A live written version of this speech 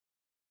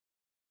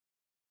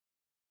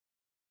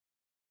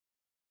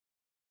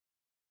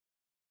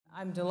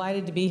I'm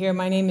delighted to be here.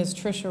 My name is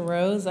Tricia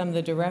Rose. I'm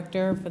the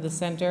director for the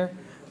Center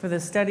for the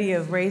Study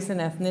of Race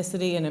and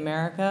Ethnicity in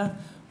America,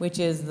 which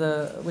is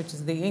the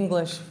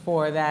English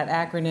for that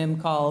acronym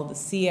called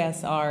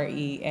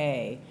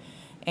CSREA.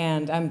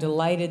 And I'm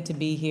delighted to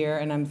be here,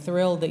 and I'm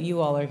thrilled that you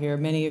all are here.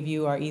 Many of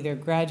you are either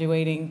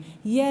graduating,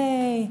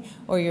 yay,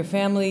 or your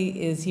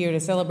family is here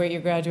to celebrate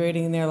your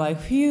graduating, and they're like,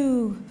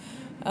 phew,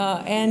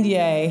 and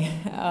yay.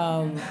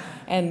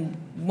 And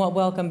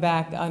welcome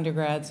back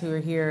undergrads who are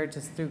here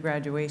just through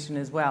graduation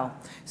as well.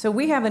 So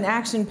we have an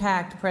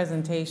action-packed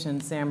presentation,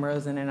 Sam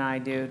Rosen and I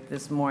do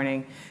this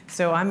morning.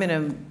 So I'm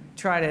going to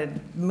try to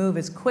move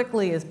as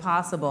quickly as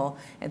possible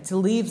and to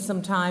leave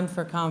some time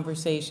for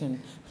conversation.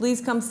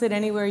 Please come sit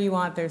anywhere you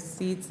want. There's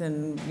seats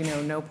and,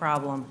 no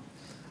problem.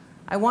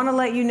 I want to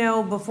let you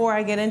know before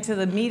I get into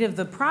the meat of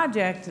the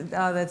project,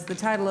 that's the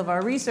title of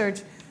our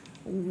research,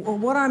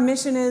 what our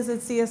mission is at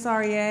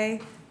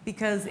CSREA,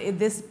 because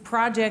this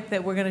project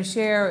that we're going to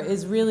share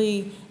is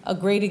really a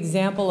great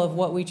example of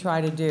what we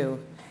try to do.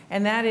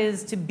 And that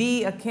is to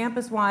be a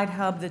campus-wide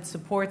hub that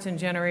supports and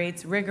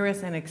generates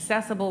rigorous and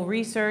accessible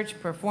research,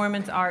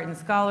 performance, art, and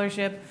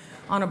scholarship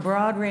on a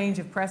broad range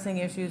of pressing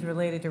issues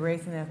related to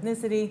race and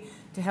ethnicity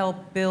to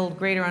help build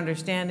greater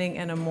understanding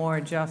and a more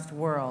just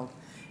world.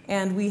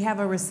 And we have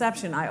a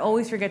reception. I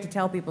always forget to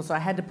tell people, so I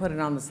had to put it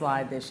on the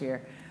slide this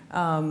year.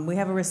 We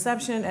have a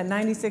reception at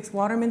 96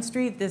 Waterman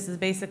Street. This is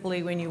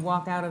basically when you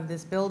walk out of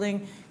this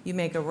building, you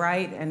make a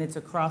right, and it's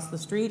across the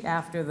street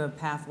after the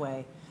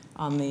pathway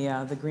on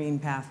the green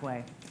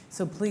pathway.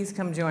 So please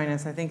come join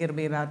us. I think it'll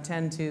be about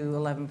 10 to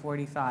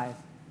 11:45.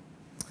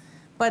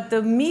 But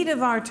the meat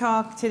of our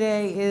talk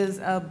today is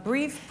a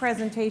brief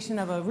presentation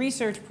of a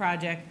research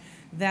project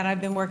that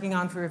I've been working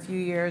on for a few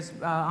years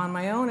on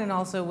my own, and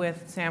also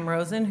with Sam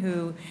Rosen,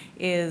 who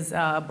is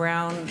a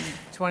Brown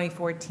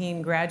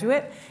 2014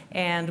 graduate.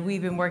 And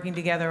we've been working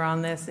together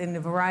on this in a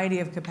variety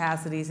of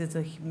capacities. It's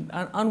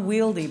an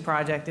unwieldy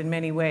project in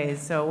many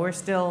ways, so we're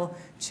still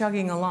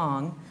chugging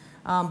along.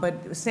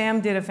 But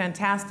Sam did a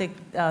fantastic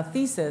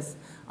thesis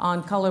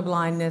on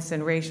colorblindness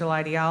and racial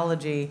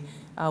ideology,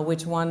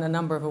 which won a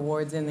number of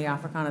awards in the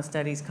Africana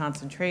Studies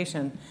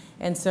concentration.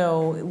 And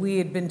so we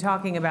had been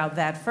talking about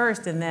that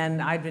first, and then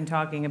I'd been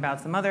talking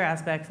about some other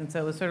aspects, and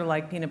so it was sort of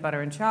like peanut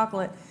butter and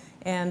chocolate,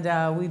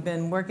 and we've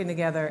been working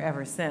together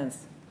ever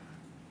since.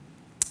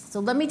 So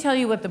let me tell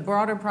you what the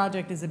broader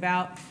project is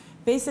about.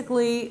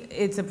 Basically,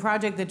 it's a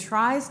project that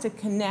tries to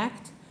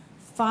connect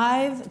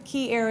 5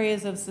 key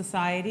areas of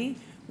society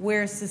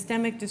where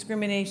systemic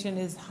discrimination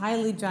is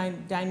highly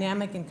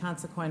dynamic and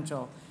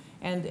consequential.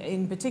 And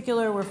in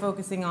particular, we're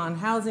focusing on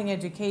housing,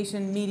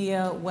 education,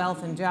 media,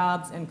 wealth and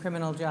jobs, and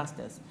criminal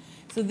justice.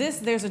 So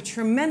there's a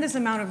tremendous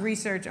amount of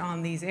research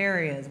on these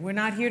areas. We're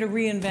not here to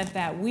reinvent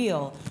that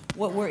wheel.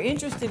 What we're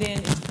interested in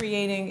is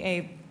creating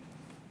a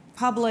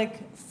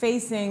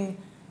public-facing,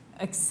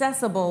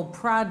 accessible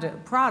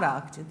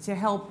product to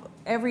help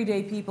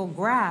everyday people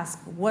grasp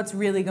what's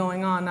really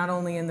going on, not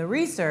only in the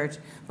research,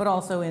 but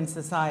also in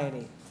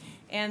society.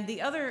 And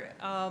the other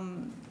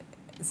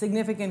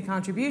significant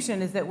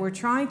contribution is that we're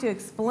trying to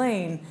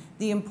explain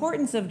the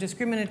importance of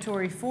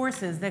discriminatory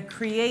forces that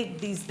create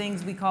these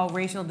things we call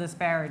racial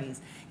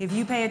disparities. If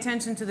you pay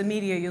attention to the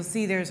media, you'll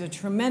see there's a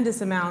tremendous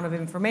amount of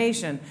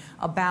information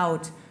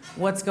about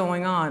what's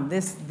going on.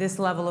 This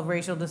level of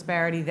racial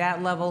disparity,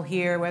 that level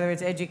here, whether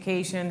it's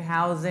education,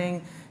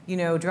 housing,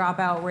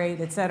 dropout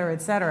rate, et cetera,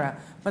 et cetera.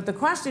 But the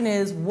question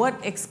is, what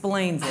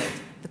explains it?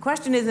 The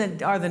question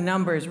isn't, are the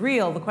numbers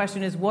real? The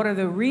question is, what are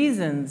the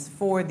reasons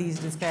for these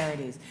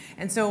disparities?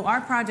 And so our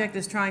project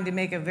is trying to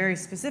make a very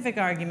specific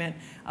argument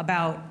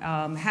about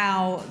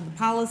how the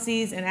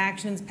policies and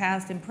actions,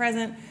 past and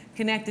present,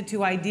 connected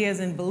to ideas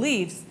and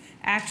beliefs,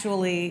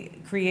 actually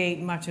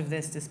create much of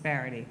this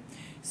disparity.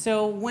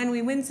 So when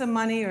we win some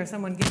money, or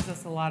someone gives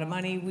us a lot of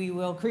money, we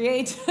will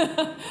create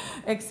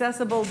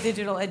accessible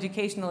digital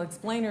educational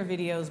explainer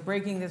videos,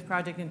 breaking this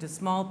project into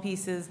small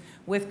pieces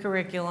with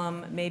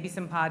curriculum, maybe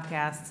some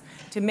podcasts,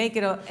 to make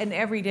it an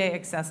everyday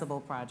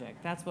accessible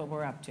project. That's what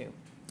we're up to.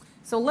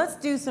 So let's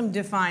do some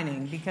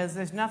defining, because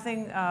there's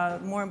nothing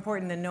more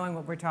important than knowing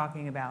what we're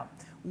talking about.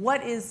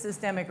 What is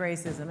systemic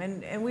racism?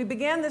 And we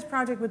began this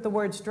project with the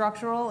word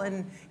structural,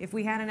 and if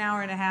we had an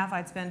hour and a half,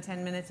 I'd spend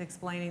 10 minutes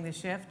explaining the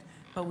shift.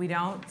 But we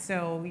don't,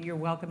 so you're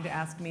welcome to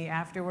ask me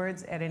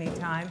afterwards at any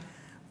time.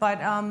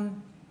 But, all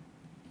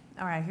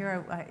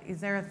right, is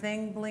there a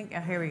thing, blink?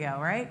 Here we go,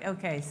 right?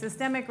 Okay,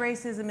 systemic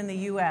racism in the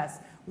US.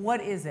 What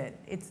is it?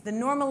 It's the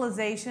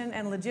normalization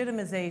and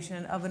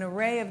legitimization of an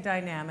array of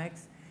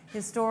dynamics,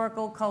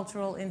 historical,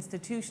 cultural,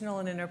 institutional,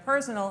 and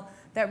interpersonal,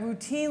 that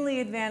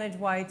routinely advantage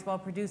whites while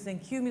producing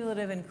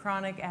cumulative and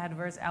chronic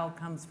adverse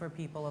outcomes for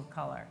people of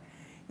color.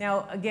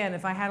 Now, again,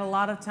 if I had a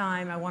lot of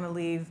time, I want to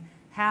leave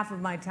half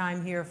of my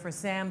time here for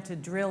Sam to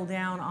drill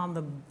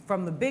down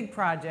from the big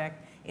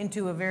project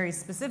into a very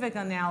specific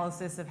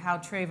analysis of how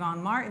Trayvon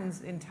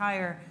Martin's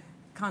entire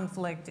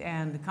conflict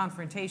and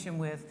confrontation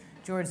with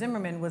George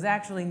Zimmerman, was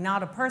actually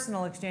not a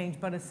personal exchange,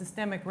 but a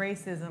systemic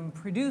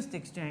racism-produced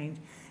exchange.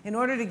 In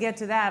order to get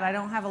to that, I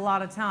don't have a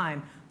lot of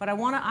time, but I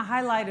want to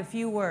highlight a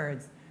few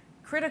words.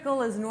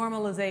 Critical is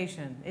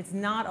normalization. It's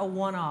not a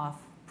one-off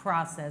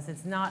process.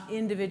 It's not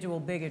individual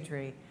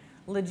bigotry.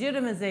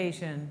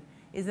 Legitimization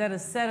is that a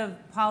set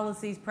of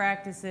policies,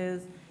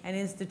 practices, and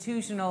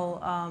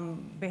institutional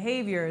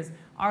behaviors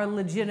are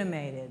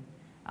legitimated.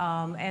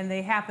 And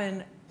they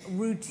happen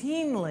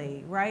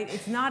routinely, right?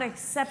 It's not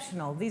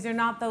exceptional. These are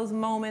not those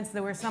moments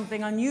where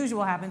something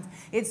unusual happens.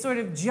 It's sort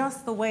of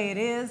just the way it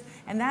is,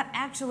 and that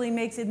actually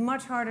makes it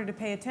much harder to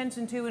pay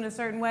attention to in a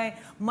certain way,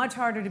 much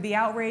harder to be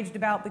outraged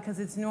about because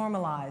it's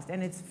normalized,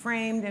 and it's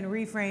framed and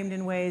reframed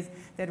in ways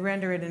that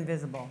render it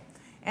invisible.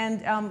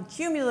 And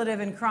cumulative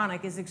and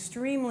chronic is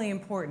extremely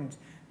important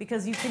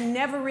because you can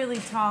never really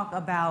talk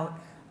about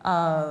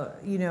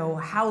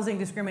housing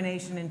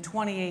discrimination in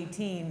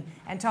 2018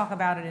 and talk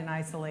about it in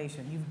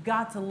isolation. You've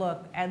got to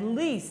look at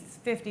least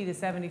 50 to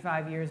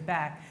 75 years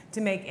back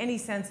to make any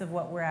sense of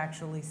what we're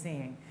actually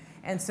seeing.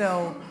 And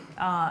so,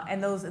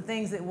 and those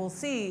things that we'll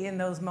see in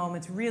those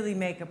moments really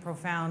make a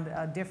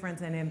profound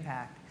difference and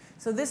impact.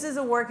 So this is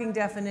a working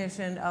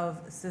definition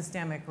of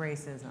systemic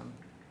racism.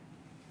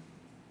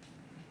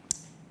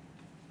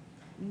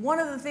 One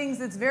of the things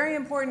that's very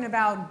important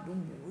about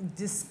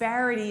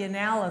disparity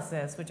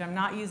analysis, which I'm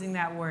not using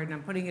that word and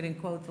I'm putting it in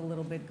quotes a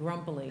little bit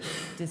grumpily,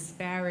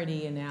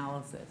 disparity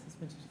analysis,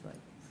 which is like,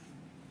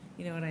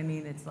 you know what I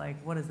mean? It's like,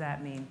 what does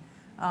that mean?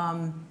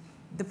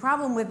 The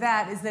problem with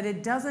that is that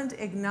it doesn't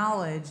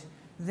acknowledge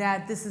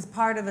that this is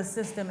part of a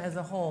system as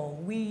a whole.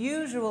 We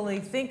usually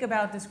think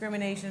about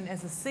discrimination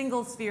as a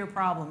single sphere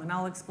problem, and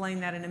I'll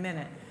explain that in a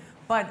minute.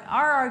 But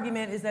our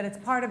argument is that it's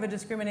part of a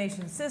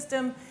discrimination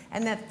system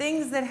and that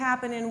things that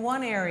happen in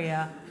one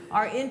area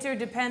are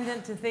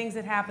interdependent to things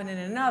that happen in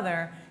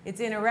another. It's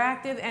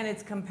interactive and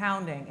it's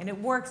compounding. And it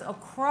works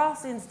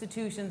across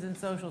institutions and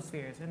social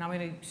spheres. And I'm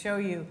going to show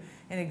you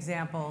an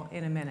example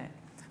in a minute.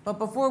 But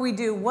before we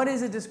do, what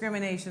is a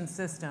discrimination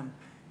system?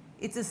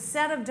 It's a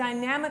set of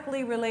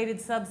dynamically related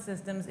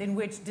subsystems in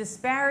which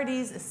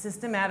disparities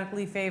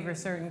systematically favor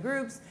certain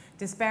groups,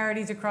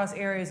 disparities across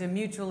areas are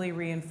mutually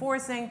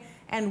reinforcing,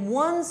 and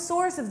one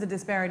source of the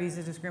disparities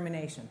is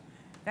discrimination.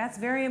 That's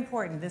very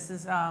important. This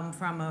is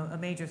from a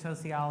major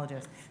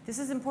sociologist. This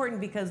is important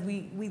because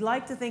we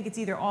like to think it's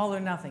either all or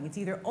nothing. It's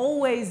either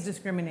always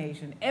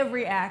discrimination,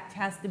 every act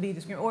has to be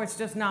discriminatory, or it's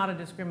just not a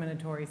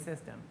discriminatory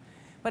system.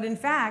 But in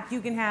fact,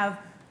 you can have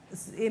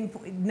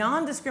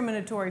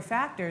non-discriminatory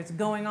factors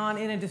going on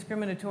in a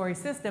discriminatory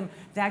system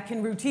that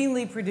can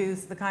routinely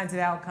produce the kinds of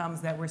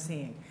outcomes that we're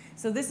seeing.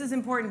 So this is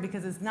important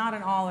because it's not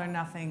an all or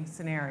nothing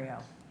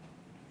scenario.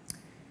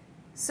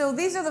 So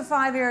these are the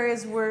 5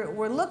 areas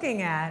we're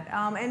looking at.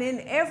 And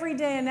in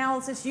everyday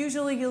analysis,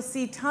 usually you'll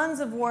see tons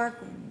of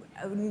work,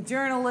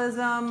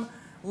 journalism,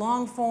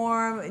 long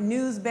form,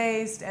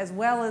 news-based, as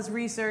well as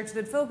research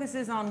that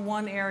focuses on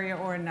one area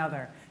or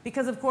another.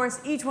 Because of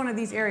course, each one of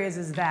these areas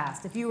is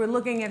vast. If you were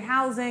looking at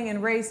housing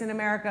and race in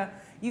America,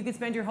 you could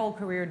spend your whole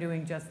career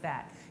doing just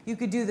that. You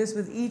could do this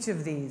with each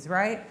of these,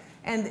 right?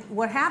 And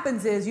what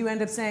happens is you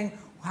end up saying,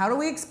 how do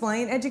we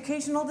explain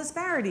educational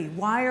disparity?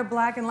 Why are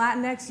Black and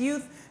Latinx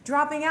youth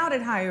dropping out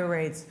at higher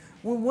rates?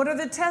 Well, what are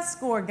the test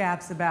score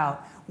gaps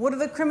about? What are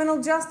the criminal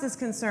justice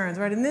concerns,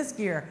 right, in this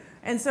year?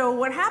 And so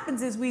what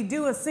happens is we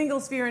do a single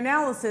sphere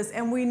analysis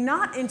and we're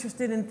not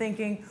interested in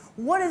thinking,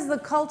 what is the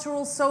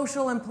cultural,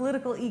 social, and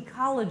political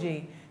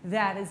ecology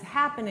that is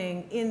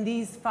happening in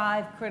these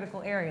 5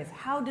 critical areas?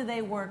 How do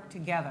they work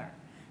together?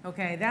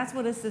 Okay, that's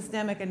what a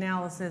systemic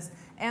analysis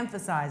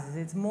emphasizes.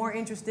 It's more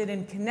interested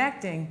in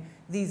connecting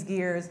these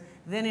gears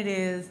than it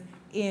is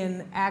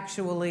in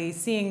actually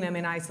seeing them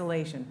in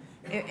isolation.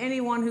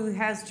 Anyone who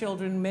has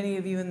children, many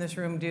of you in this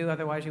room do,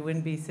 otherwise you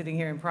wouldn't be sitting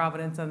here in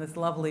Providence on this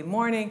lovely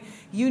morning,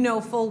 you know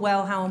full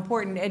well how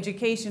important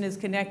education is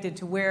connected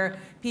to where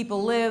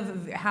people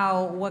live,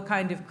 what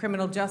kind of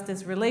criminal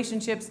justice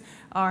relationships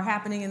are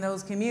happening in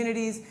those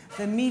communities,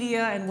 the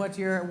media and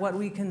what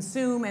we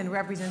consume and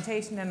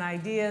representation and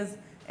ideas,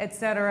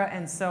 etc.,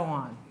 and so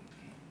on.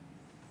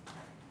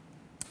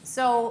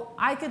 So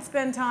I could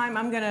spend time,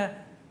 I'm going to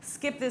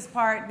skip this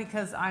part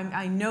because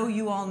I know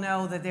you all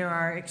know that there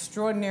are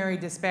extraordinary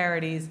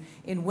disparities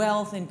in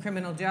wealth and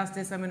criminal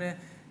justice. I'm going to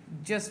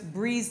just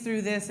breeze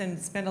through this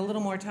and spend a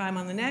little more time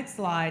on the next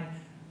slide.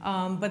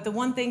 But the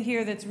one thing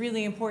here that's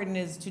really important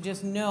is to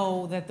just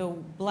know that the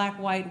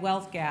Black-white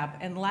wealth gap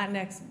and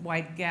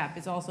Latinx-white gap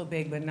is also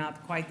big, but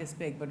not quite this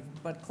big,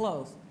 but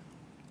close,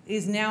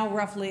 is now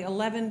roughly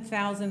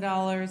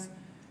 $11,000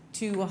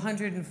 to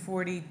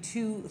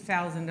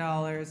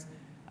 $142,000.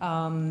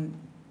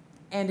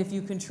 And if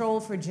you control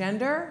for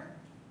gender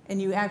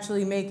and you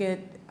actually make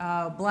it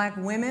Black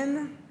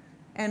women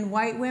and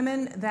white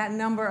women, that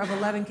number of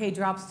 11K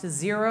drops to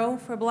 0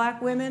 for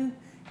Black women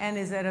and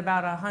is at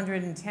about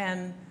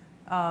 110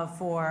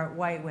 for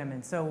white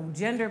women. So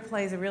gender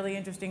plays a really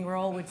interesting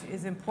role, which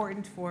is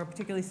important for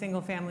particularly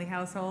single-family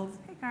households.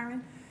 Hey,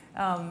 Carmen.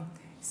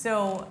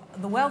 So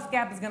the wealth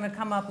gap is going to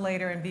come up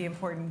later and be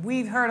important.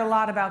 We've heard a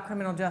lot about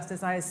criminal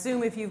justice. I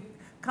assume if you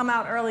come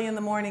out early in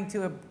the morning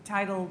to a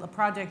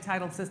project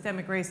titled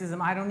Systemic Racism,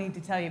 I don't need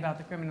to tell you about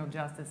the criminal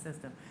justice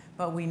system,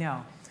 but we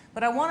know.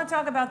 But I want to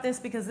talk about this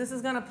because this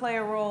is going to play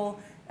a role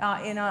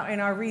in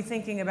our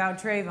rethinking about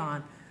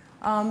Trayvon.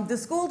 The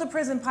school to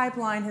prison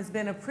pipeline has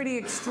been a pretty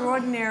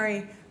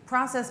extraordinary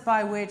process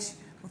by which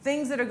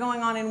things that are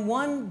going on in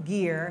one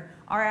gear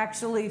are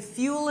actually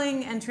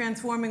fueling and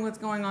transforming what's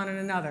going on in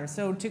another.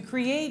 So to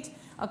create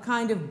a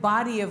kind of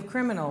body of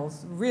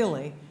criminals,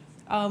 really,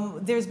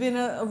 there's been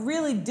a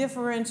really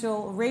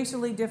differential,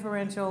 racially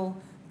differential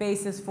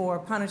basis for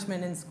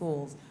punishment in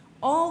schools,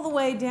 all the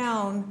way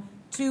down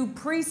to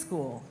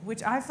preschool,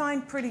 which I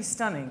find pretty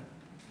stunning,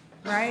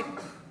 right?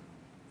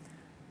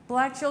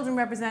 Black children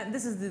represent,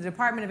 this is the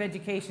Department of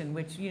Education,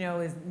 which, you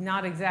know, is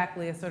not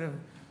exactly a sort of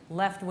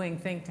left-wing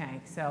think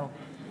tank, so,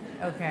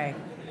 okay.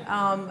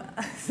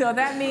 So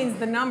that means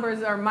the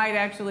numbers might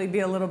actually be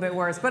a little bit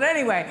worse. But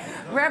anyway,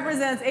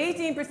 represents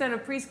 18%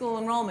 of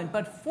preschool enrollment,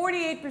 but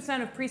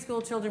 48% of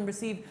preschool children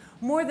receive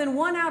more than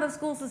one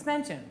out-of-school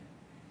suspension.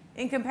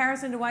 In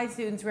comparison to white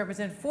students,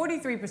 represent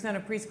 43%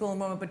 of preschool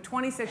enrollment, but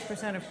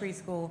 26% of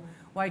preschool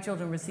white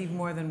children receive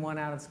more than one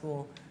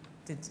out-of-school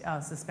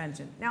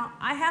suspension. Now,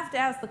 I have to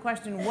ask the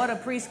question what a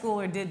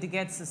preschooler did to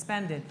get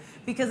suspended,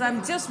 because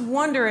I'm just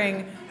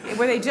wondering,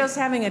 were they just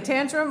having a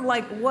tantrum?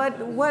 Like,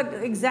 what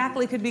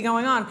exactly could be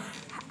going on?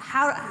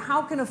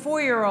 How can a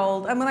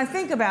 4-year-old, and when I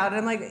think about it,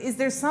 I'm like, is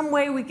there some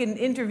way we can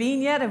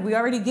intervene yet? Have we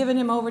already given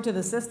him over to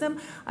the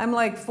system? I'm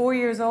like 4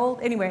 years old.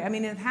 Anyway, I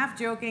mean, half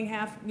joking,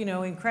 half, you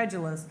know,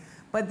 incredulous.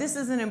 But this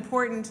is an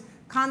important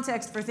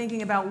context for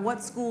thinking about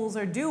what schools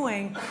are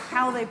doing,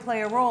 how they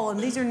play a role. And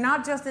these are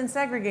not just in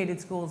segregated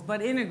schools,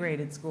 but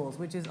integrated schools,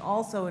 which is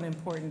also an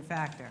important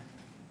factor.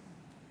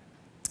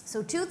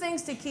 So 2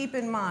 things to keep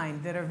in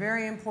mind that are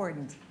very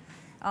important.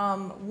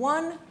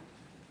 One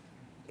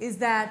is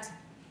that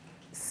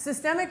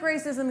systemic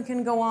racism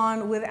can go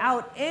on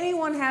without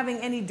anyone having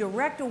any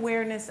direct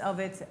awareness of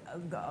its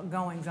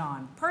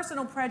goings-on.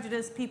 Personal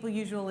prejudice, people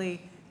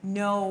usually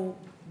know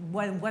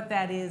what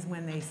that is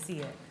when they see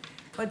it.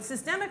 But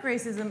systemic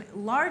racism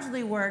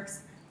largely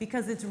works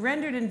because it's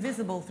rendered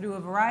invisible through a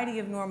variety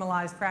of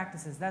normalized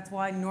practices. That's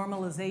why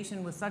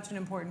normalization was such an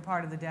important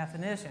part of the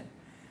definition.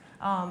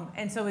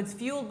 And so it's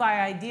fueled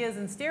by ideas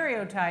and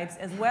stereotypes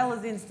as well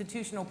as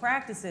institutional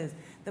practices.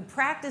 The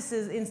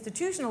practices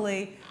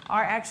institutionally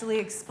are actually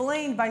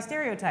explained by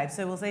stereotypes.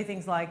 So we'll say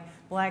things like,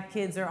 black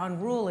kids are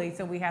unruly,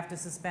 so we have to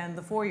suspend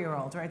the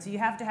 4-year-olds, right? So you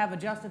have to have a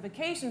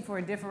justification for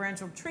a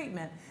differential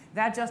treatment.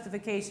 That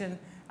justification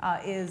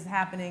is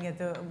happening at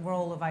the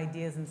role of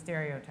ideas and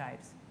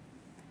stereotypes.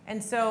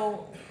 And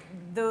so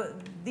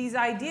these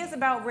ideas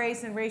about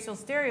race and racial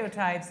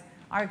stereotypes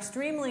are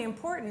extremely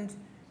important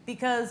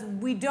because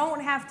we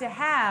don't have to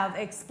have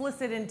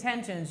explicit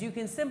intentions. You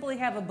can simply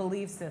have a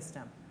belief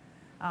system.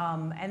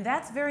 And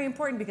that's very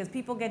important because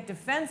people get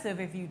defensive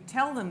if you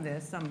tell them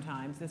this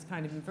sometimes, this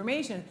kind of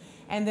information,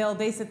 and they'll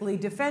basically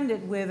defend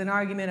it with an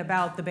argument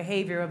about the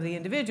behavior of the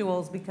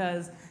individuals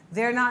because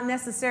they're not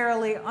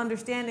necessarily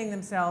understanding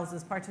themselves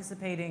as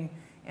participating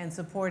and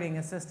supporting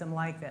a system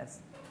like this.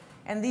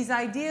 And these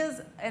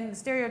ideas and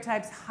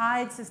stereotypes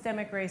hide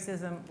systemic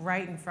racism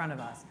right in front of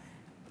us.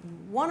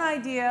 One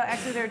idea,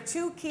 actually there are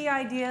 2 key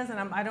ideas, and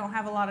I don't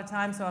have a lot of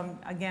time, so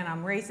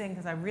I'm racing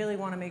because I really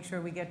want to make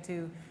sure we get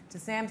to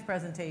Sam's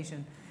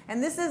presentation.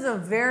 And this is a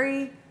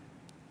very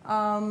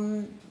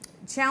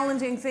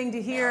challenging thing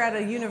to hear at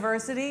a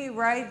university,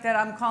 right, that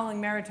I'm calling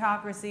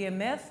meritocracy a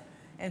myth.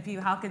 And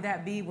people, how could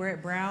that be? We're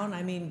at Brown.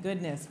 I mean,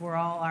 goodness,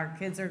 our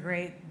kids are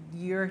great.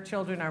 Your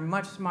children are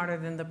much smarter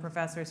than the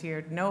professors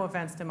here. No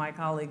offense to my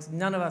colleagues.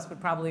 None of us would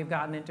probably have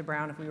gotten into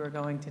Brown if we were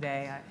going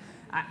today.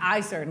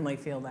 I certainly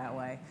feel that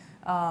way.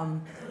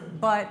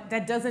 But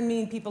that doesn't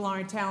mean people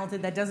aren't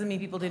talented. That doesn't mean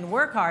people didn't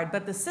work hard.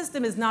 But the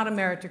system is not a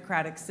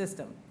meritocratic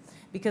system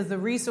because the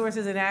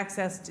resources and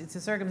access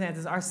to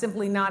circumstances are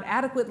simply not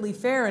adequately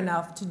fair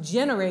enough to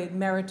generate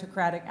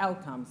meritocratic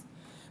outcomes.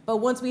 But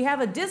once we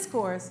have a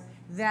discourse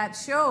that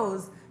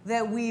shows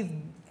that we've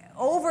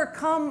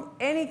overcome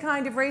any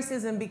kind of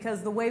racism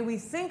because the way we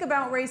think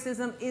about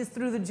racism is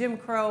through the Jim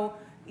Crow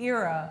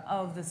era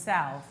of the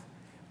South.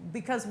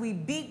 Because we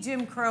beat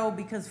Jim Crow,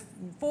 because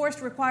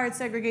forced required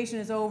segregation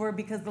is over,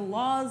 because the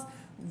laws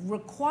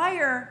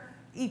require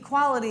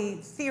equality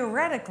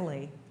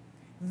theoretically,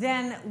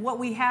 then what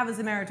we have is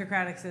a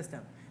meritocratic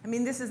system. I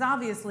mean, this is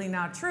obviously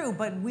not true,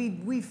 but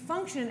we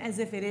function as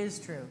if it is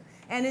true.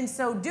 And in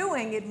so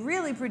doing, it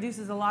really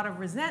produces a lot of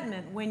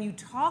resentment when you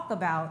talk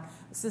about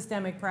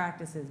systemic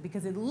practices,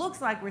 because it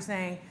looks like we're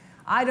saying,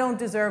 I don't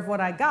deserve what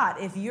I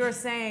got. If you're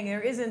saying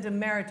there isn't a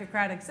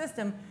meritocratic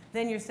system,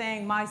 then you're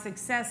saying my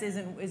success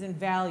isn't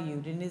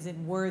valued and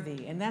isn't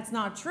worthy. And that's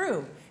not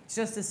true. It's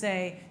just to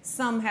say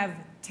some have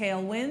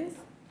tailwinds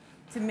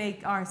to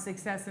make our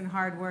success and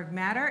hard work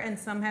matter, and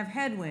some have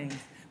headwinds,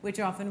 which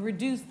often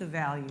reduce the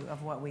value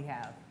of what we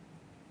have.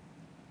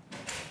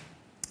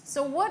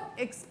 So what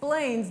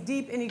explains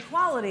deep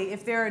inequality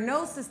if there are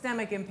no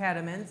systemic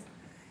impediments?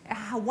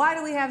 Why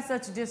do we have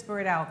such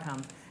disparate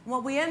outcomes? And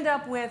what we end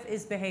up with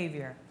is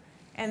behavior.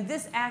 And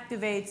this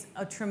activates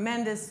a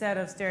tremendous set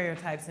of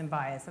stereotypes and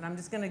bias. And I'm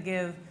just going to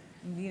give,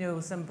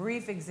 some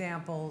brief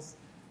examples.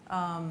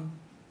 Oh,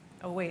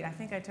 wait, I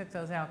think I took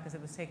those out because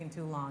it was taking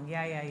too long.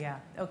 Yeah.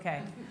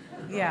 Okay.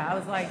 Yeah, I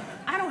was like,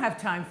 I don't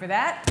have time for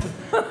that.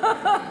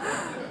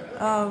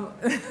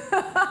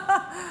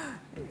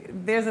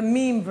 There's a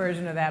meme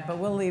version of that, but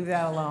we'll leave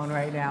that alone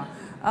right now.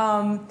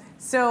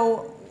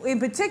 So in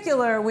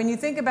particular, when you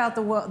think about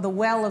the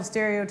well of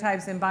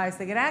stereotypes and bias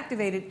that get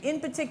activated,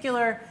 in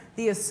particular,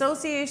 the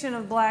association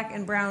of black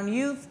and brown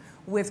youth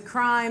with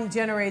crime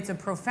generates a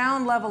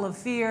profound level of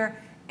fear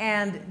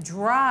and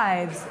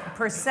drives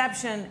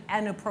perception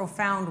in a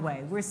profound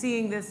way. We're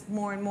seeing this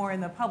more and more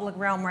in the public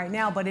realm right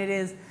now, but it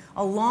is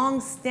a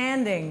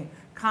long-standing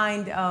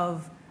kind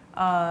of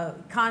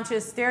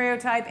conscious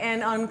stereotype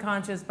and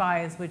unconscious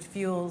bias which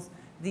fuels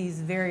these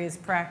various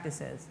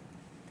practices.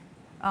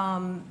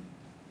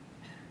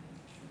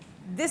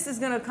 This is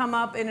going to come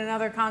up in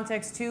another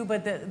context too,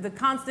 but the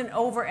constant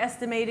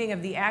overestimating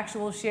of the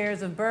actual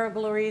shares of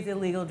burglaries,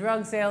 illegal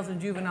drug sales, and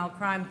juvenile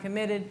crime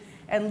committed,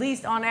 at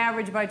least on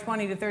average by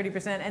 20 to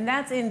 30%, and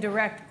that's in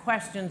direct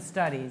question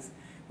studies,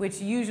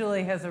 which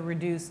usually has a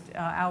reduced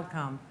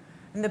outcome.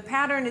 And the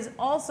pattern is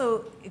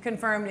also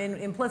confirmed in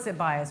implicit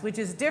bias, which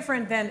is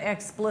different than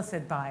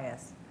explicit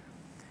bias.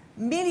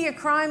 Media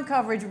crime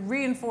coverage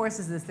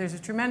reinforces this. There's a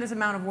tremendous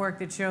amount of work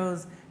that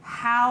shows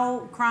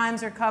how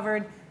crimes are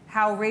covered,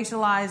 how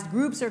racialized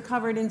groups are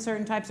covered in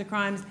certain types of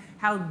crimes,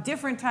 how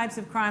different types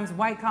of crimes,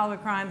 white-collar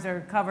crimes,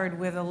 are covered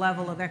with a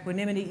level of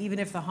equanimity, even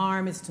if the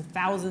harm is to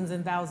thousands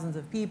and thousands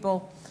of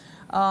people.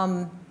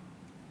 And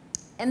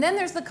then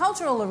there's the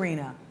cultural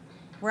arena,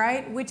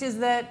 right, which is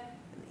that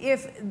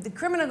if the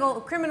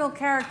criminal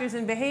characters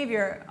and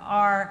behavior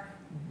are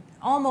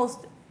almost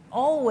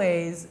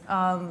always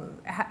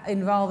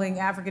involving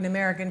African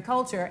American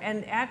culture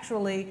and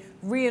actually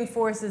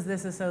reinforces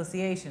this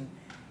association.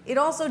 It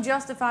also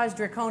justifies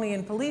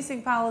draconian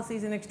policing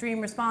policies and extreme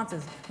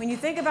responses. When you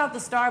think about the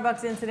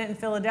Starbucks incident in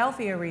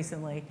Philadelphia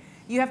recently,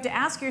 you have to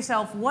ask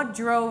yourself what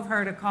drove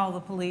her to call the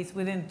police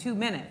within 2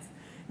 minutes.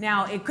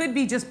 Now, it could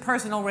be just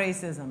personal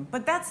racism,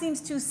 but that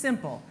seems too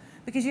simple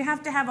because you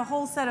have to have a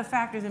whole set of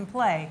factors in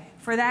play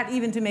for that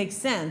even to make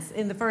sense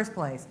in the first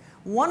place.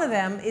 One of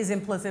them is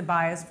implicit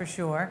bias for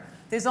sure.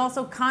 There's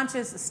also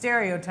conscious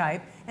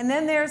stereotype, and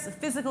then there's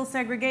physical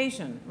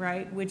segregation,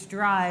 right, which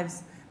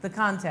drives the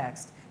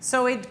context.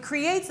 So it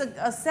creates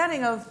a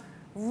setting of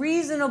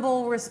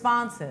reasonable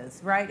responses,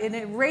 right? And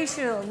it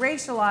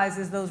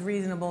racializes those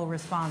reasonable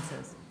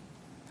responses.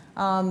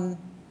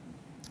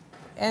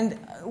 And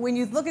when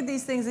you look at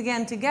these things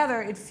again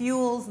together, it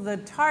fuels the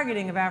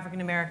targeting of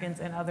African Americans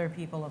and other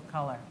people of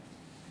color.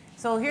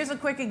 So here's a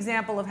quick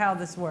example of how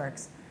this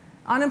works.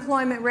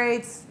 Unemployment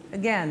rates,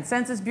 again,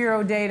 Census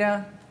Bureau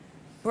data,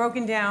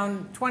 broken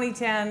down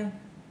 2010,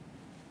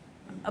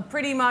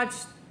 pretty much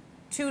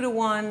 2 to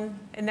 1,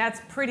 and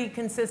that's pretty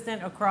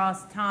consistent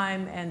across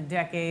time and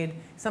decade.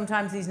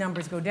 Sometimes these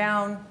numbers go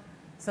down,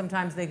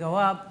 sometimes they go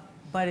up,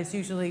 but it's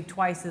usually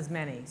twice as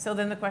many. So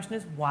then the question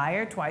is, why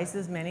are twice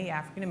as many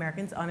African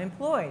Americans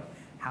unemployed?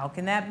 How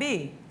can that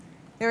be?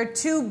 There are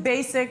 2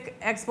 basic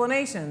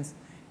explanations,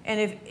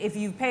 and if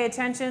you pay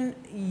attention,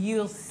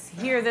 you'll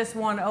hear this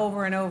one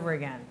over and over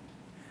again.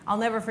 I'll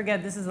never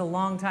forget, this is a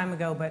long time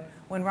ago, but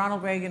when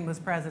Ronald Reagan was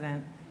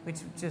president, which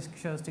just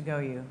shows to go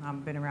you,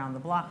 I've been around the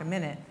block a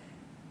minute,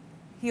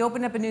 he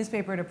opened up a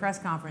newspaper at a press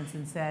conference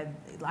and said,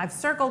 I've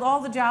circled all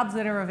the jobs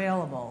that are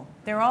available.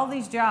 There are all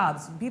these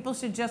jobs. People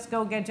should just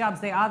go get jobs.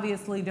 They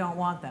obviously don't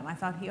want them. I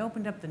thought he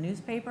opened up the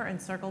newspaper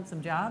and circled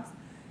some jobs.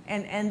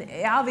 And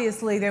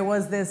obviously there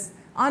was this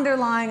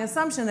underlying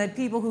assumption that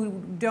people who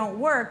don't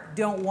work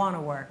don't want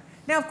to work.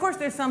 Now, of course,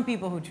 there's some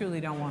people who truly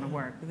don't want to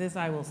work. This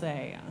I will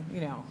say,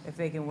 if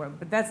they can work.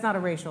 But that's not a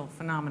racial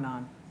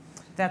phenomenon.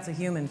 That's a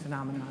human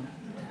phenomenon.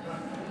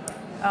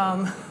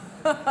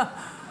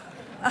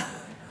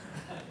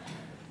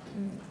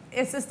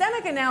 A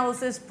systemic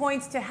analysis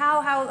points to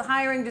how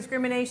hiring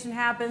discrimination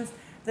happens,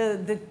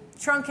 the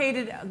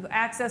truncated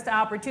access to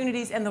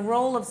opportunities, and the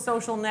role of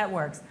social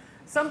networks.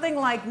 Something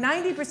like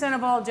 90%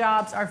 of all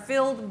jobs are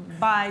filled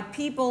by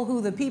people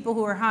who the people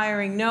who are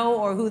hiring know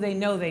or who they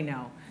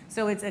know.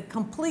 So it's a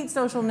complete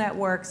social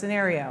network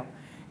scenario.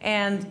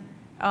 And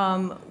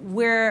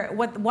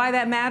why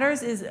that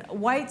matters is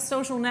white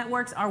social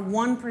networks are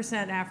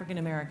 1% African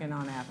American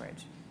on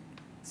average.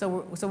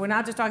 So we're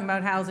not just talking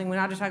about housing, we're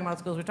not just talking about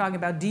schools, we're talking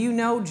about, do you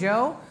know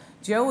Joe?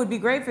 Joe would be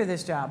great for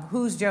this job.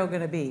 Who's Joe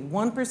going to be?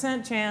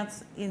 1%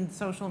 chance in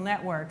social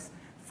networks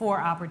for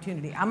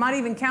opportunity. I'm not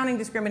even counting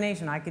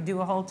discrimination. I could do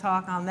a whole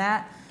talk on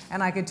that,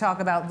 and I could talk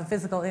about the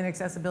physical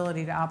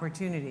inaccessibility to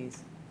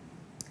opportunities.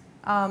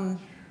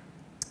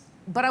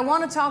 But I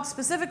want to talk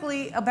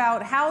specifically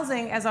about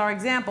housing as our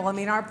example. I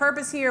mean, our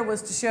purpose here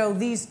was to show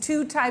these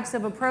 2 types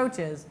of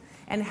approaches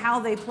and how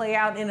they play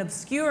out in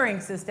obscuring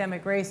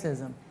systemic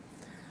racism.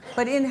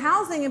 But in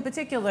housing in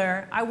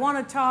particular, I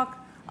want to talk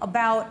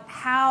about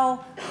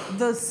how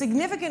the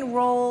significant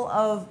role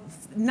of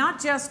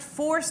not just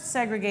forced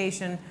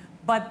segregation,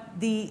 but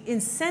the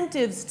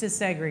incentives to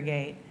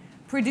segregate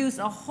produce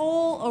a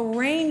whole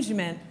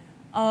arrangement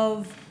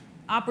of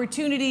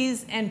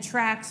opportunities and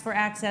tracks for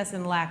access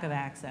and lack of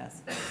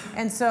access.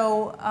 And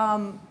so,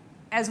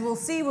 as we'll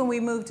see when we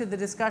move to the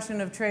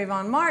discussion of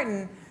Trayvon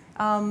Martin,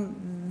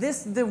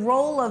 the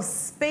role of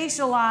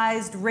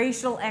spatialized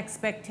racial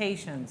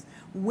expectations,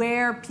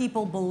 where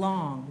people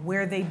belong,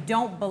 where they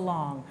don't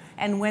belong,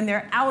 and when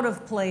they're out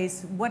of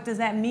place, what does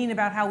that mean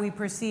about how we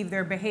perceive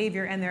their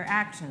behavior and their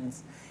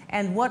actions?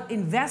 And what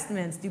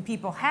investments do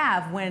people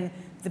have when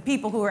the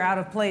people who are out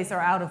of place are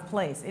out of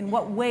place? In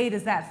what way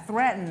does that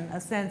threaten a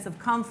sense of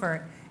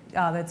comfort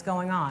that's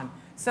going on?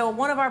 So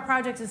one of our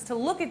projects is to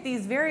look at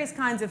these various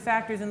kinds of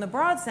factors in the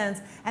broad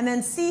sense and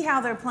then see how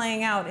they're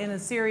playing out in a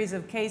series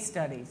of case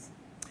studies.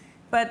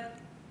 But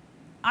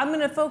I'm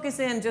going to focus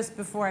in, just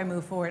before I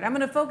move forward, I'm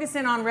going to focus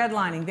in on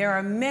redlining. There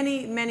are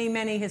many, many,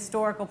 many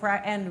historical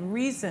and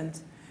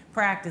recent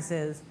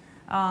practices.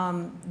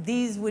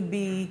 This would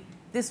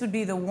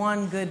be the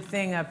one good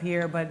thing up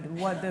here, but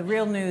what the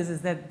real news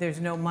is that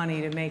there's no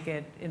money to make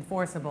it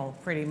enforceable,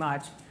 pretty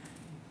much.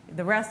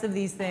 The rest of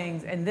these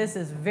things, and this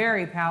is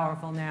very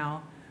powerful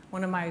now.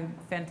 One of my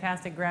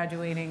fantastic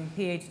graduating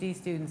PhD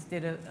students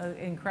did an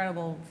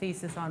incredible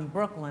thesis on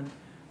Brooklyn,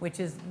 which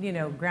is, you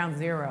know, ground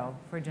zero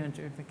for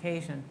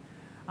gentrification.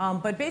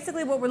 But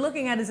basically what we're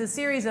looking at is a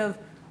series of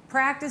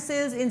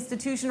practices,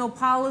 institutional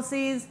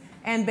policies,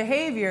 and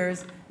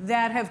behaviors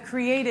that have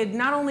created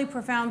not only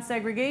profound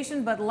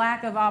segregation, but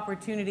lack of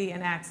opportunity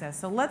and access.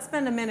 So let's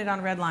spend a minute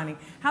on redlining.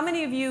 How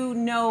many of you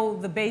know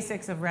the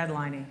basics of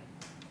redlining?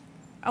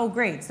 Oh,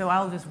 great. So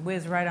I'll just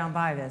whiz right on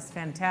by this.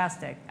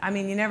 Fantastic. I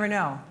mean, you never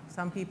know.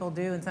 Some people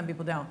do and some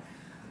people don't.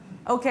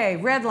 Okay,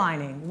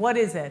 redlining. What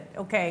is it?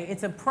 Okay,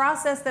 it's a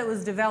process that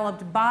was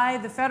developed by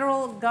the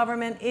federal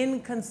government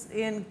in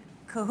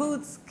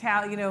cahoots,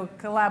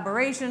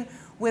 collaboration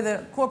with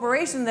a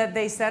corporation that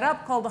they set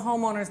up called the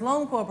Homeowners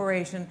Loan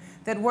Corporation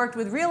that worked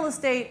with real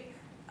estate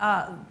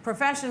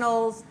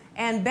professionals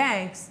and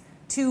banks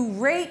to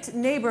rate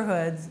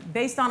neighborhoods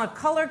based on a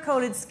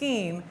color-coded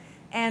scheme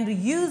and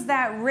use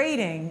that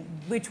rating,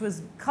 which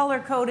was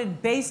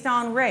color-coded based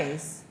on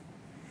race,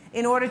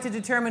 in order to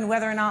determine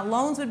whether or not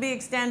loans would be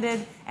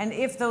extended, and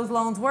if those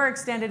loans were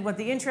extended, what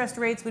the interest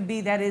rates would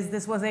be. That is,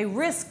 this was a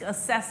risk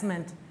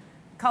assessment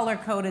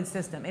color-coded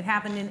system. It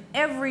happened in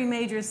every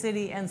major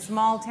city and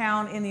small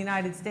town in the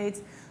United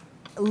States,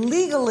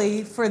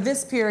 legally for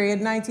this period,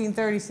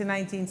 1930s to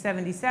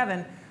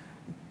 1977,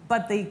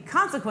 but the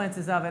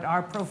consequences of it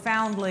are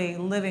profoundly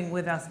living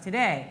with us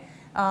today.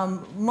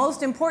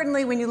 Most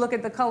importantly, when you look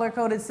at the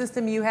color-coded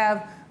system, you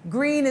have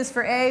green is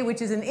for A,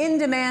 which is an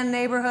in-demand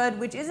neighborhood,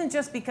 which isn't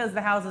just because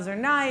the houses are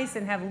nice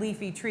and have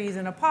leafy trees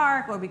in a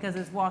park or because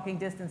it's walking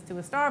distance to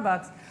a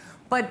Starbucks,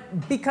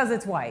 but because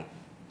it's white,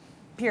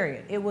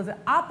 period. It was an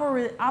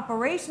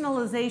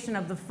operationalization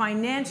of the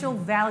financial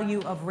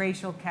value of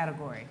racial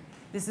category.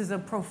 This is a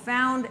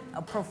profound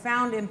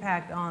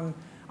impact on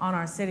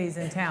our cities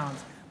and towns.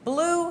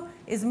 Blue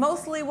is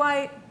mostly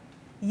white.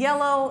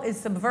 Yellow is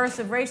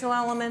subversive racial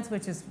elements,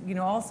 which is,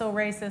 also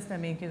racist. I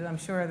mean, because I'm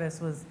sure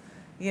this was,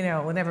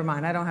 well, never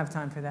mind. I don't have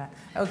time for that.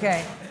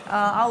 Okay,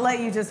 I'll let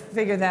you just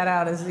figure that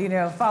out as,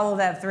 follow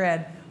that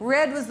thread.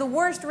 Red was the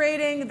worst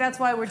rating. That's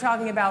why we're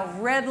talking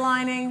about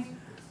redlining.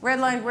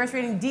 Redline, worst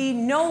rating. D,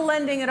 no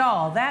lending at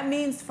all. That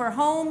means for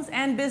homes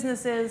and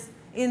businesses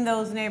in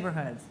those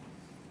neighborhoods.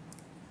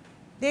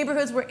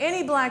 Neighborhoods where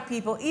any black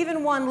people,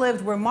 even one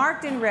lived, were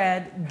marked in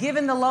red,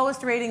 given the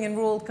lowest rating and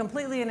ruled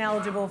completely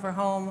ineligible for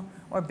home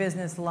or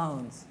business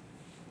loans.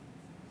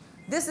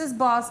 This is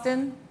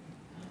Boston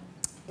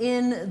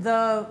in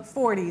the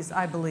 40s,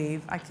 I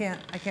believe. I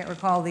can't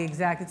recall the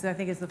exact, I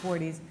think it's the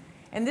 40s.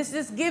 And this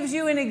just gives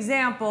you an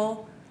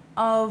example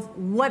of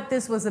what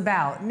this was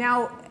about.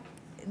 Now,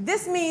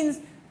 this means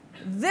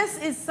this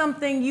is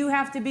something you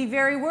have to be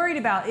very worried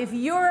about. If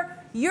you're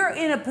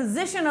in a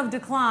position of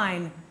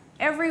decline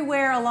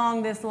everywhere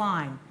along this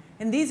line,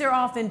 and these are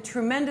often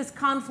tremendous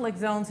conflict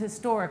zones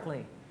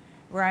historically,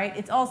 right?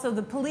 It's also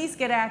the police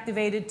get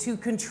activated to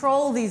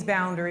control these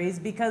boundaries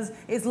because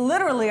it's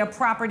literally a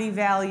property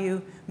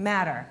value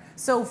matter.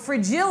 So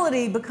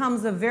fragility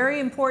becomes a very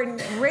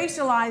important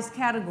racialized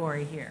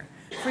category here.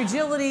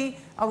 Fragility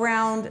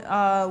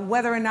around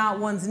whether or not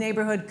one's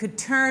neighborhood could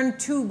turn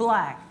to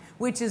black,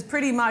 which is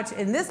pretty much,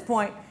 in this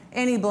point,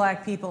 any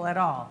black people at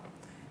all.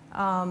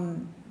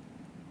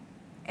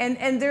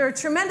 And there are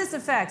tremendous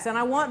effects,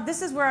 and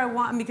this is where I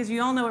want, because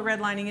you all know what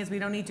redlining is, we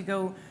don't need to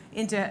go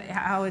into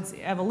how its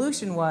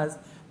evolution was,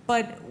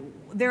 but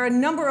there are a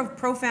number of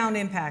profound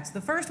impacts.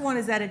 The first one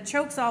is that it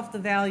chokes off the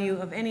value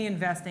of any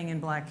investing in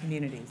black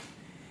communities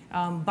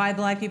by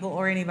black people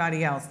or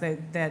anybody else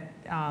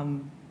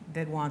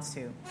that wants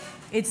to.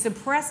 It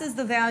suppresses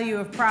the value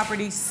of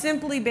property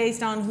simply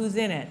based on who's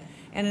in it.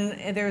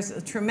 And there's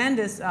a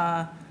tremendous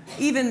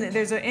even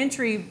there's an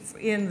entry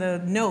in the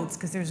notes,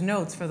 because there's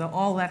notes for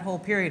all that whole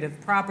period of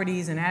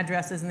properties and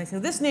addresses, and they say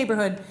this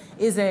neighborhood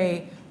is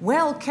a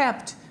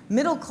well-kept,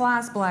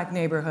 middle-class black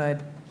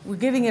neighborhood. We're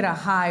giving it a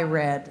high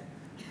red.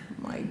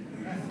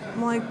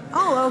 I'm like,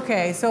 oh,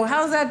 okay, so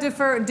how's that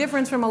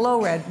difference from a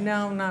low red?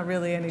 No, not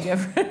really any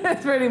different.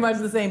 It's pretty much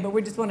the same, but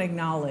we just want to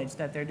acknowledge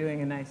that they're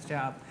doing a nice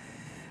job.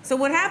 So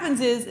what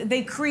happens is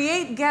they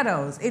create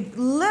ghettos. It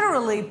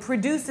literally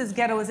produces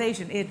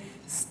ghettoization.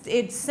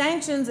 It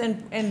sanctions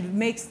and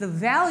makes the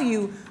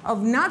value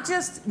of not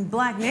just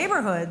black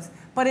neighborhoods,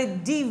 but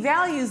it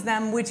devalues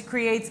them, which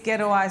creates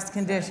ghettoized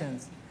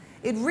conditions.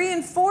 It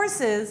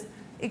reinforces,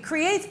 it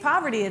creates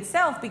poverty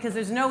itself because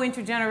there's no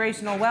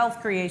intergenerational wealth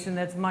creation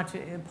that's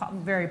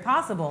very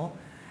possible.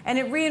 And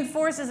it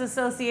reinforces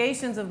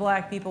associations of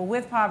black people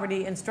with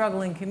poverty and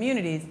struggling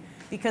communities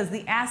because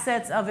the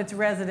assets of its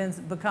residents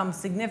become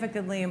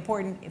significantly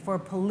important for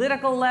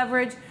political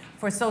leverage,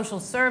 for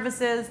social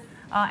services,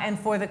 and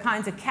for the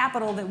kinds of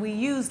capital that we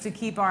use to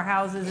keep our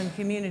houses and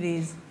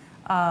communities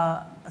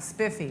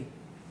spiffy.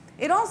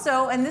 It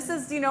also, and this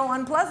is,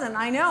 unpleasant,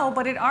 I know,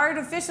 but it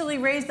artificially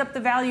raised up the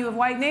value of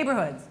white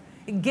neighborhoods.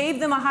 It gave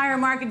them a higher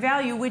market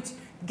value, which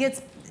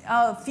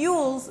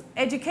fuels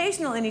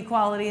educational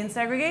inequality and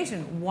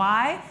segregation.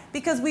 Why?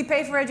 Because we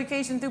pay for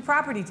education through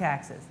property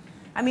taxes.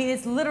 I mean,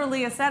 it's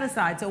literally a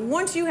set-aside. So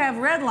once you have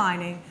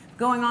redlining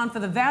going on for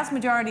the vast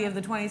majority of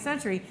the 20th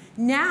century,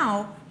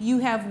 now you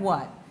have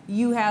what?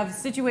 You have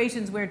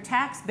situations where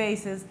tax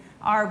bases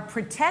are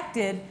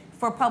protected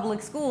for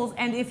public schools,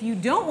 and if you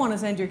don't want to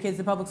send your kids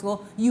to public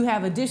school, you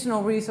have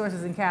additional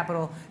resources and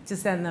capital to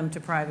send them to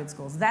private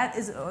schools.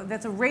 That's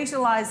a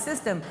racialized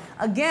system.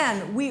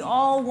 Again, we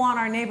all want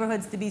our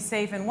neighborhoods to be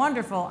safe and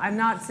wonderful. I'm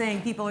not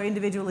saying people are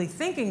individually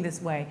thinking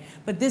this way,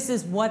 but this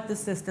is what the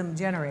system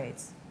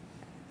generates.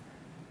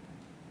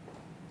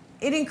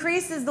 It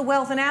increases the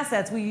wealth and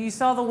assets. You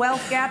saw the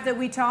wealth gap that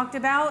we talked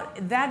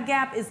about. That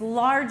gap is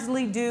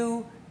largely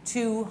due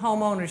to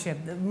home ownership.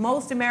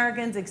 Most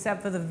Americans,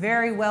 except for the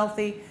very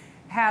wealthy,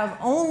 have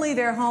only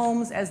their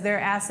homes as their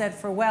asset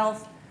for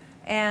wealth.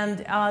 And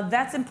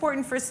that's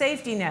important for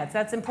safety nets.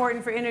 That's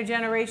important for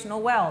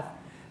intergenerational wealth.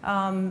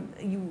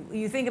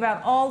 You think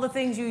about all the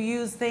things you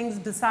use things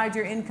beside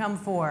your income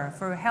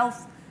for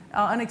health,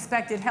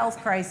 unexpected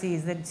health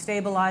crises that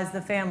stabilize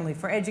the family,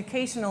 for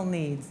educational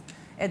needs,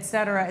 et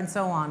cetera, and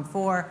so on,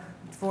 for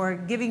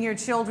giving your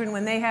children,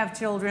 when they have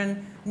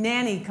children,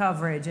 nanny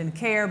coverage and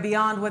care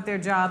beyond what their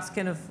jobs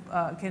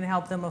can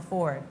help them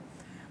afford.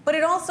 But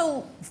it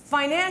also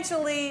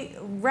financially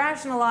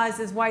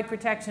rationalizes white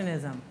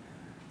protectionism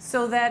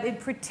so that it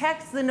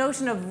protects the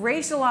notion of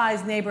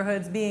racialized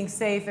neighborhoods being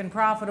safe and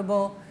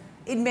profitable.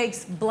 It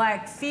makes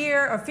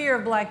fear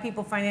of black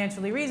people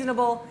financially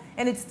reasonable,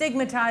 and it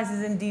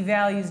stigmatizes and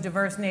devalues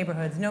diverse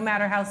neighborhoods, no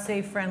matter how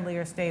safe, friendly,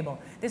 or stable.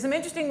 There's some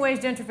interesting ways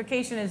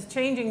gentrification is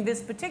changing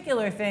this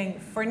particular thing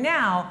for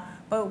now,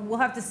 but we'll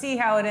have to see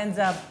how it ends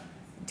up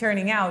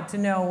turning out to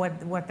know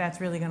what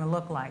that's really going to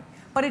look like.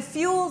 But it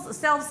fuels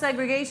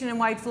self-segregation and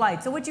white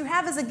flight. So what you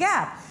have is a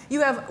gap.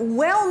 You have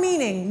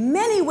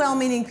many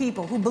well-meaning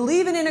people who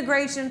believe in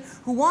integration,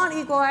 who want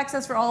equal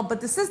access for all,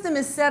 but the system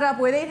is set up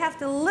where they'd have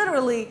to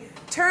literally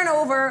turn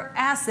over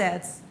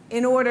assets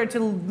in order to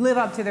live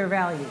up to their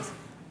values.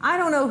 I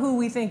don't know who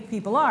we think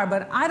people are,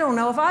 but I don't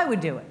know if I would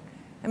do it.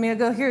 I mean, I'll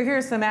go,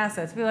 here's some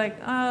assets. Be like,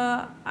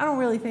 I don't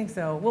really think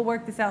so. We'll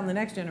work this out in the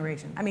next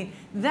generation. I mean,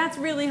 that's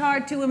really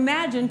hard to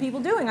imagine people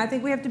doing. I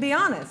think we have to be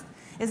honest.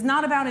 It's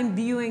not about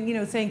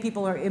imbuing, saying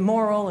people are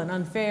immoral and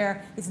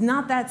unfair. It's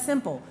not that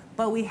simple.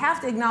 But we have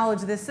to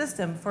acknowledge this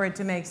system for it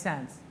to make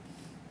sense.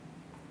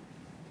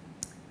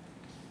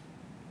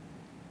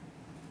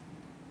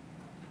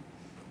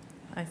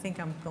 I think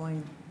I'm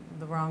going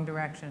the wrong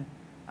direction.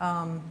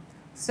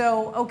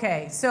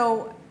 Okay,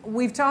 so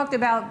we've talked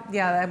about,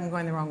 yeah, I'm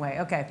going the wrong way.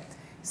 Okay,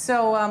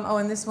 so,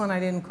 and this one, I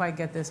didn't quite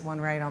get this one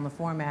right on the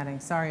formatting.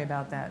 Sorry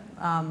about that.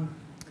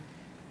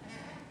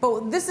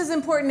 But this is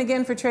important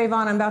again for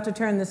Trayvon. I'm about to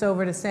turn this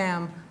over to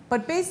Sam.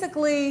 But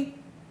basically,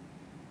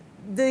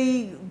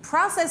 the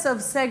process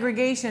of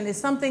segregation is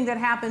something that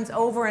happens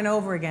over and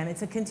over again.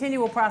 It's a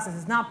continual process.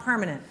 It's not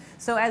permanent.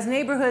 So as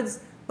neighborhoods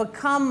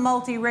become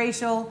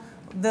multiracial,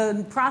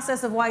 the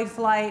process of white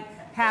flight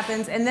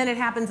happens, and then it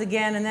happens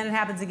again, and then it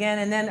happens again,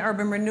 and then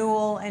urban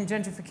renewal and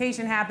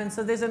gentrification happens.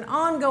 So there's an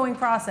ongoing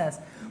process.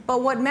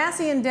 But what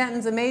Massey and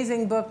Denton's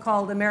amazing book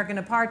called American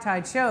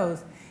Apartheid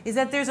shows is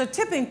that there's a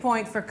tipping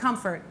point for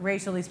comfort,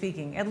 racially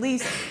speaking. At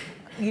least,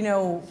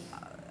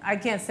 I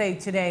can't say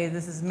today,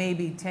 this is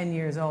maybe 10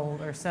 years old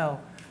or so,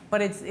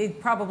 but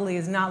it probably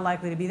is not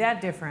likely to be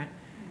that different.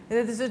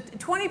 There's a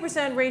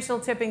 20% racial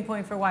tipping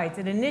point for whites.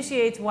 It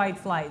initiates white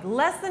flight.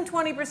 Less than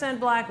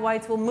 20% black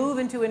whites will move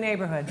into a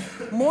neighborhood.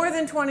 More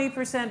than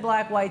 20%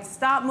 black whites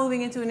stop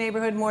moving into a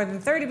neighborhood. More than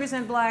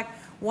 30% black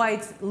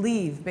whites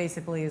leave,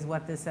 basically, is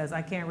what this says.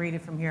 I can't read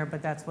it from here,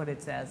 but that's what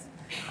it says.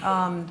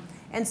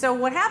 And so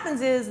what happens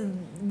is,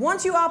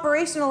 once you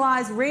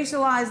operationalize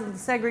racialized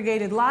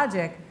segregated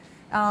logic,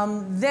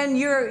 then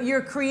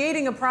you're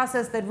creating a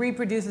process that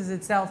reproduces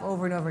itself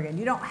over and over again.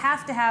 You don't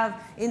have to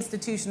have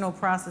institutional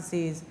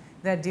processes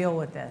that deal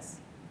with this.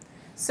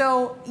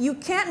 So you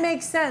can't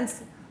make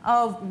sense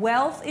of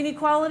wealth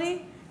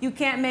inequality. You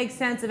can't make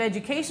sense of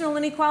educational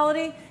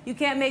inequality. You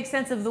can't make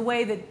sense of the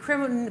way that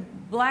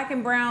black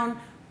and brown,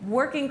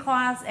 working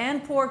class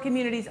and poor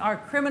communities are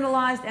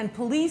criminalized and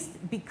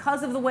policed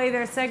because of the way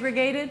they're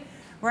segregated.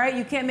 Right?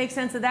 You can't make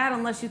sense of that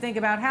unless you think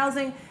about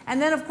housing.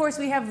 And then, of course,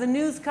 we have the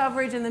news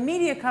coverage and the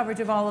media coverage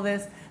of all of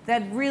this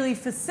that really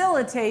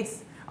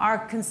facilitates our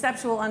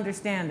conceptual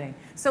understanding.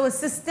 So a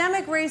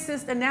systemic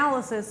racism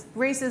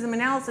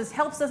analysis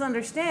helps us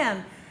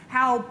understand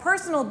how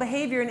personal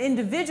behavior and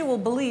individual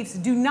beliefs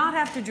do not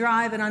have to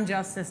drive an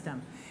unjust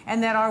system,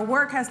 and that our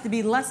work has to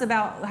be less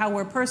about how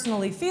we're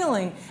personally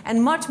feeling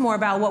and much more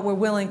about what we're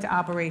willing to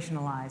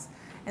operationalize.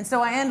 And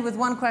so I end with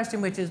one question,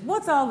 which is,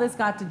 what's all this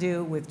got to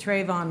do with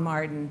Trayvon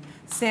Martin?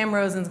 Sam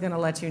Rosen's going to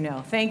let you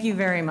know. Thank you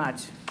very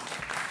much.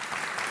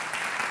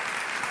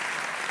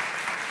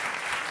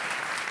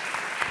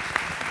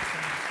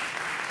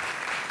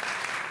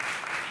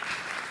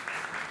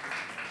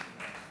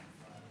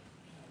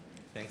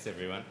 Thanks,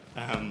 everyone.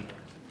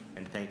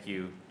 And thank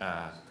you,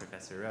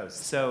 Professor Rose.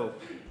 So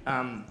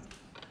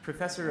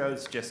Professor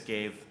Rose just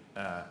gave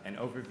an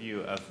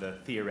overview of the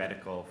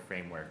theoretical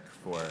framework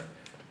for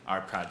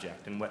our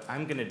project. And what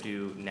I'm going to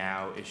do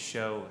now is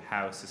show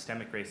how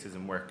systemic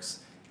racism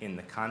works in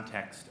the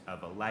context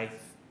of a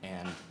life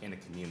and in a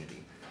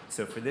community.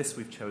 So for this,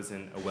 we've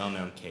chosen a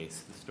well-known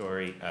case, the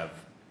story of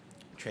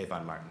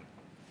Trayvon Martin.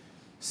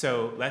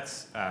 So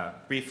let's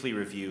briefly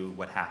review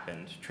what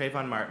happened.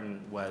 Trayvon Martin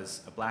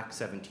was a black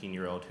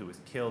 17-year-old who was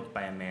killed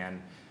by a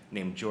man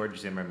named George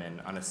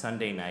Zimmerman on a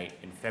Sunday night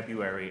in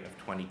February of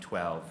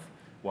 2012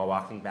 while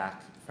walking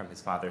back from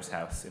his father's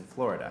house in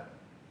Florida.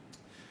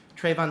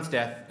 Trayvon's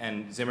death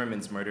and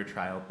Zimmerman's murder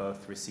trial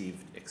both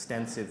received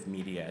extensive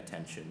media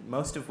attention,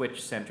 most of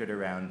which centered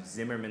around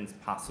Zimmerman's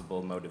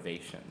possible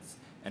motivations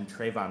and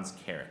Trayvon's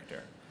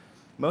character.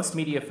 Most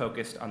media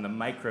focused on the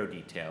micro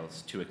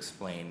details to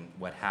explain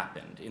what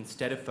happened,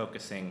 instead of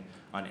focusing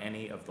on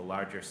any of the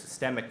larger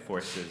systemic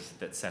forces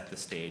that set the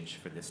stage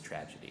for this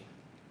tragedy.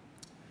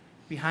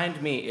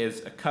 Behind me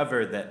is a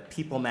cover that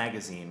People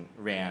magazine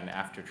ran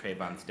after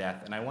Trayvon's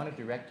death, and I want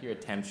to direct your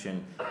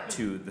attention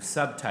to the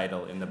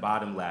subtitle in the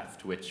bottom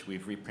left, which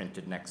we've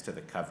reprinted next to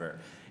the cover.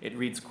 It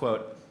reads,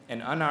 quote,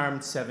 "An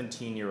unarmed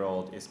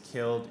 17-year-old is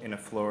killed in a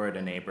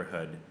Florida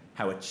neighborhood,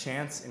 how a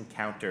chance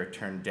encounter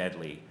turned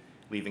deadly,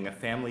 leaving a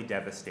family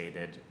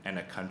devastated and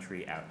a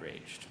country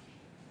outraged."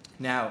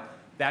 Now,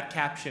 that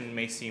caption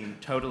may seem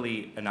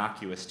totally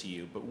innocuous to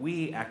you, but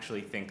we actually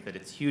think that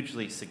it's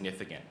hugely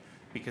significant,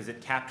 because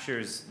it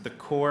captures the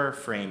core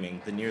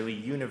framing, the nearly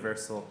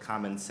universal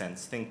common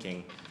sense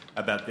thinking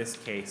about this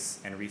case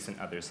and recent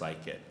others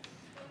like it.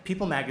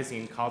 People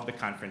magazine called the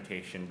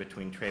confrontation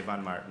between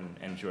Trayvon Martin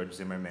and George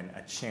Zimmerman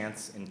a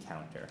chance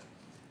encounter.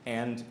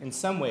 And in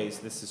some ways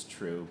this is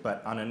true,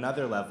 but on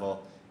another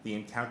level, the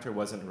encounter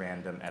wasn't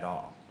random at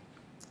all.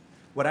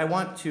 What I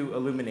want to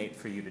illuminate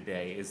for you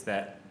today is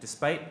that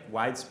despite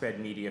widespread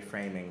media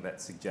framing that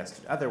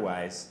suggested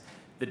otherwise,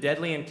 the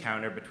deadly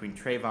encounter between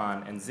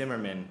Trayvon and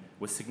Zimmerman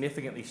was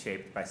significantly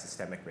shaped by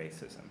systemic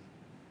racism.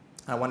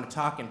 I want to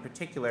talk in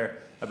particular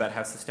about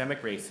how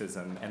systemic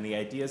racism and the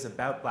ideas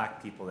about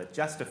black people that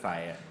justify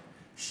it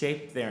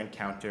shaped their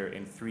encounter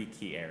in three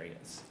key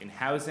areas: in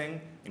housing,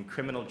 in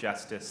criminal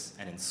justice,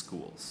 and in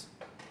schools.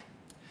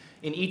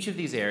 In each of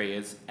these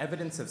areas,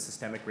 evidence of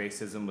systemic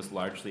racism was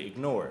largely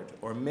ignored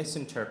or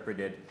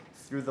misinterpreted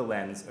through the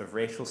lens of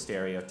racial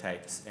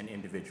stereotypes and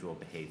individual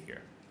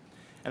behavior.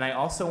 And I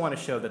also want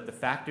to show that the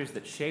factors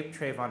that shaped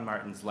Trayvon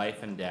Martin's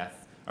life and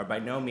death are by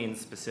no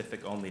means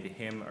specific only to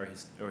him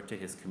or to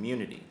his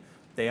community.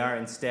 They are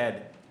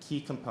instead key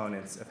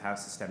components of how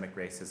systemic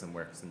racism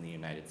works in the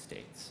United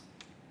States.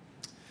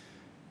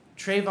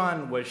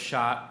 Trayvon was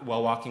shot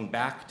while walking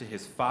back to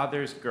his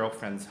father's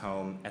girlfriend's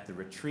home at the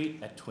Retreat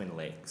at Twin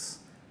Lakes,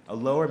 a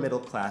lower middle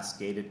class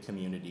gated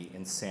community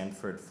in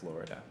Sanford,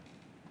 Florida.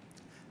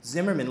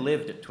 Zimmerman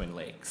lived at Twin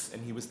Lakes,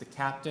 and he was the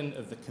captain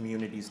of the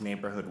community's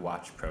Neighborhood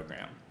Watch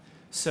program.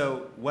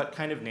 So what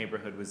kind of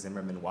neighborhood was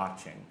Zimmerman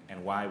watching,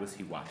 and why was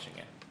he watching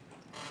it?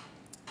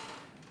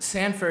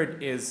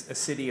 Sanford is a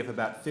city of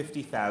about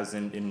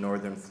 50,000 in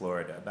northern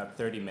Florida, about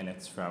 30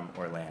 minutes from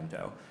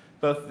Orlando.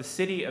 Both the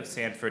city of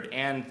Sanford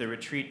and the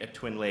Retreat at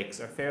Twin Lakes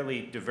are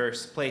fairly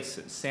diverse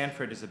places.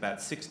 Sanford is about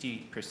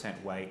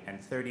 60% white and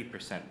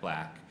 30%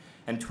 black,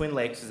 and Twin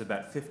Lakes is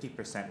about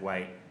 50%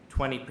 white,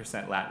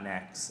 20%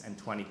 Latinx, and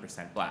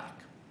 20%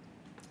 black.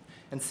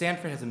 And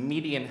Sanford has a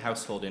median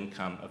household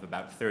income of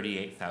about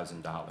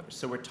 $38,000.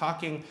 So we're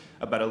talking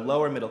about a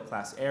lower middle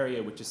class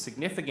area, which is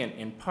significant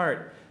in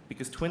part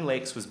because Twin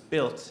Lakes was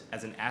built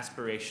as an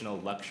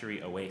aspirational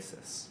luxury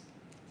oasis.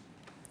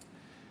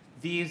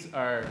 These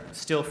are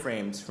still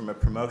frames from a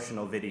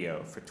promotional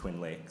video for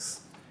Twin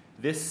Lakes.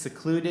 This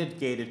secluded,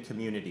 gated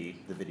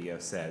community, the video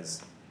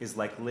says, is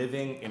like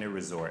living in a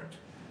resort.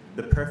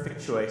 the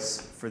perfect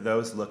choice for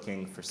those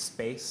looking for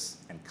space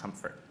and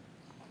comfort.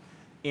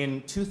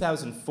 In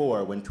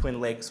 2004, when Twin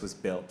Lakes was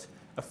built,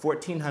 a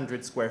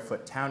 1,400 square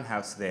foot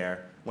townhouse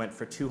there went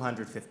for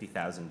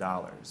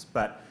 $250,000.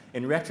 But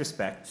in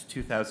retrospect,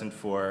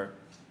 2004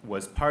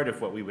 was part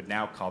of what we would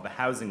now call the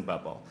housing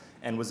bubble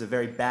and was a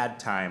very bad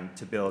time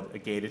to build a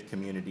gated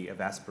community of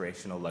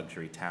aspirational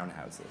luxury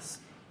townhouses.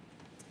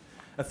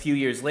 A few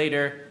years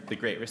later, the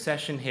Great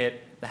Recession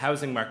hit, the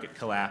housing market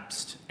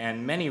collapsed,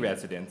 and many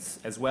residents,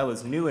 as well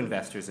as new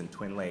investors in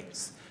Twin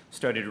Lakes,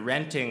 started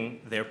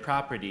renting their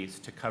properties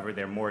to cover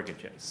their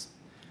mortgages.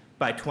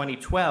 By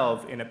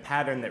 2012, in a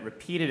pattern that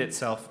repeated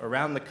itself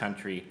around the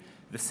country,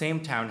 the same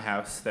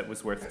townhouse that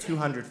was worth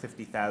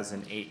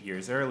 $250,000 8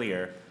 years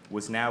earlier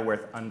was now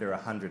worth under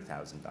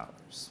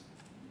 $100,000.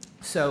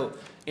 So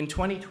in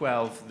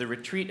 2012, the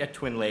retreat at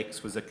Twin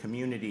Lakes was a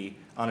community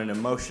on an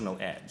emotional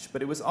edge,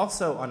 but it was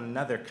also on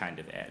another kind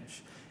of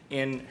edge.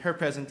 In her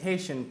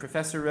presentation,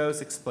 Professor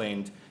Rose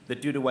explained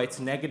that due to whites'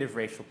 negative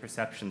racial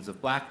perceptions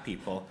of black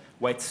people,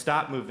 whites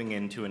stop moving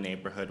into a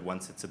neighborhood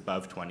once it's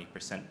above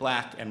 20%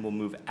 black and will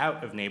move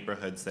out of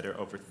neighborhoods that are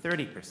over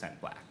 30%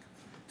 black.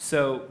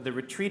 So the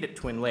retreat at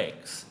Twin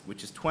Lakes,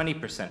 which is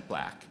 20%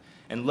 black,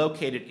 and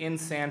located in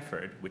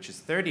Sanford, which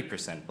is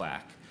 30%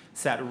 black,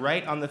 sat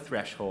right on the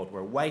threshold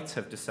where whites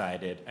have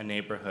decided a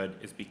neighborhood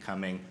is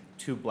becoming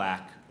too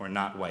black or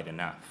not white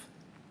enough.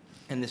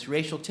 And this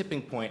racial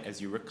tipping point,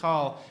 as you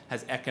recall,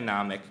 has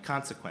economic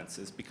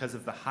consequences. Because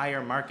of the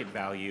higher market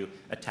value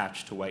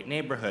attached to white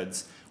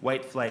neighborhoods,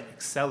 white flight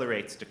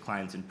accelerates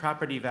declines in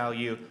property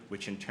value,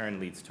 which in turn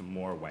leads to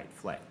more white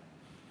flight.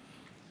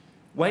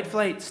 White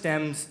flight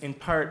stems in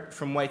part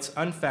from whites'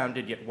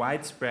 unfounded yet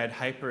widespread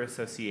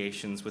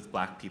hyper-associations with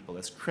black people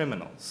as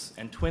criminals,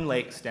 and Twin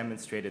Lakes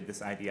demonstrated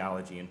this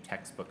ideology in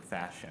textbook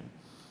fashion.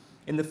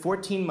 In the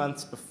 14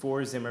 months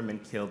before Zimmerman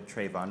killed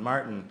Trayvon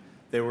Martin,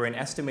 there were an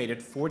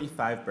estimated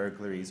 45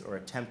 burglaries or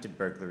attempted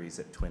burglaries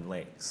at Twin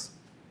Lakes.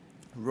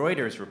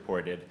 Reuters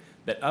reported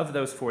that of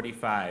those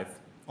 45,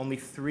 only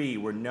 3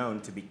 were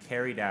known to be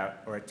carried out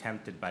or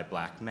attempted by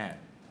black men.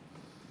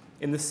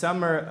 In the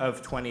summer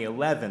of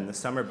 2011, the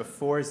summer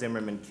before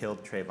Zimmerman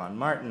killed Trayvon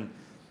Martin,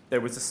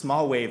 there was a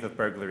small wave of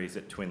burglaries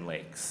at Twin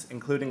Lakes,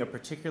 including a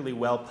particularly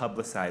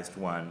well-publicized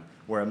one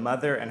where a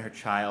mother and her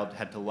child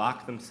had to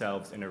lock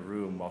themselves in a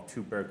room while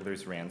 2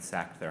 burglars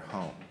ransacked their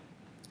home.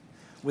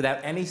 Without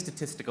any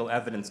statistical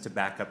evidence to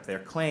back up their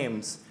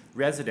claims,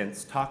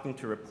 residents talking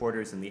to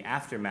reporters in the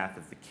aftermath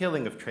of the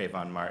killing of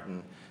Trayvon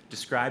Martin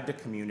described a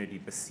community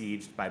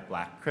besieged by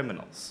black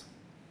criminals.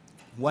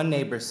 One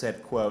neighbor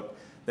said, quote,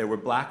 "There were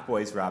black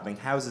boys robbing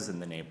houses in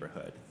the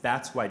neighborhood.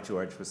 That's why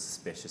George was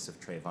suspicious of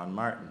Trayvon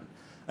Martin."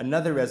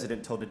 Another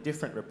resident told a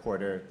different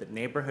reporter that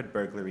neighborhood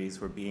burglaries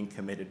were being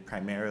committed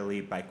primarily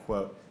by,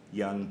 quote,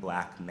 "young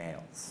black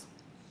males."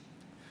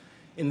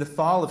 In the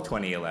fall of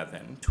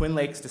 2011, Twin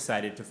Lakes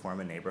decided to form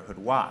a neighborhood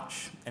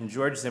watch, and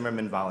George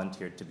Zimmerman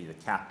volunteered to be the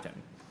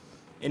captain.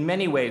 In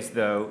many ways,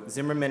 though,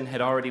 Zimmerman had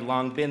already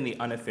long been the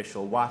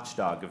unofficial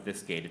watchdog of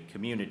this gated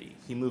community.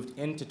 He moved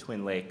into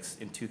Twin Lakes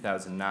in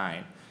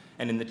 2009,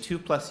 and in the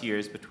 2+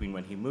 years between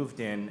when he moved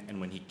in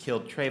and when he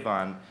killed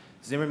Trayvon,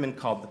 Zimmerman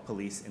called the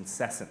police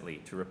incessantly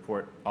to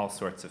report all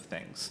sorts of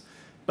things.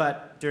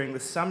 But during the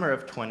summer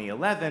of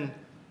 2011,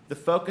 the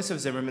focus of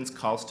Zimmerman's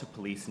calls to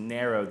police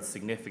narrowed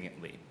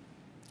significantly.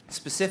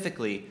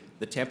 Specifically,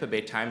 the Tampa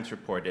Bay Times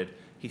reported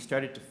he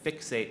started to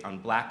fixate on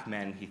black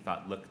men he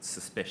thought looked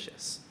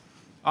suspicious.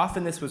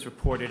 Often this was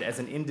reported as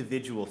an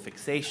individual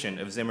fixation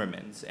of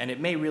Zimmerman's, and it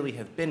may really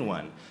have been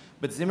one,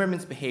 but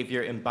Zimmerman's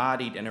behavior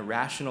embodied an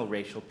irrational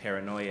racial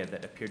paranoia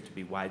that appeared to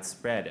be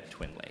widespread at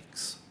Twin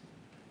Lakes.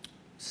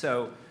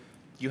 So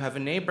you have a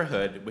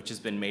neighborhood which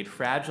has been made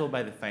fragile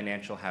by the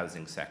financial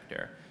housing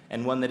sector,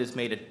 and one that is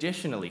made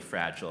additionally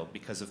fragile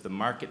because of the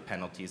market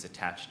penalties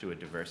attached to a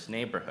diverse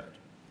neighborhood.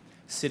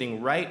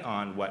 Sitting right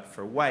on what,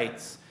 for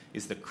whites,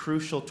 is the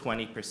crucial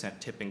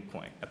 20% tipping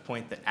point, a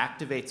point that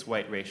activates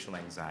white racial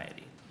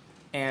anxiety.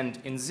 And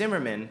in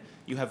Zimmerman,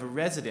 you have a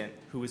resident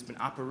who has been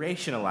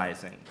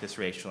operationalizing this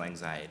racial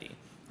anxiety,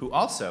 who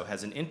also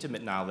has an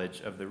intimate knowledge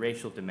of the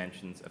racial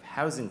dimensions of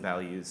housing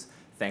values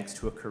thanks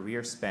to a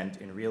career spent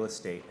in real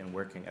estate and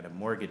working at a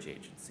mortgage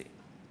agency,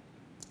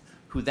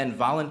 who then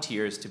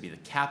volunteers to be the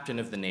captain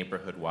of the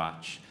neighborhood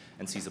watch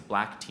and sees a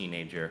black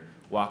teenager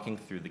walking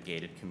through the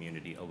gated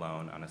community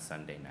alone on a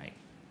Sunday night.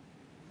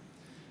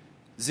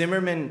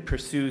 Zimmerman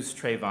pursues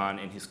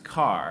Trayvon in his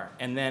car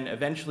and then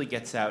eventually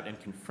gets out and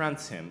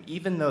confronts him,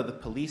 even though the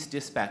police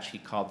dispatch he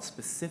called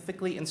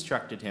specifically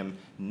instructed him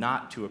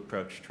not to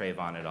approach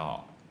Trayvon at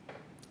all.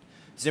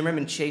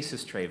 Zimmerman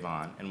chases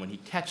Trayvon, and when he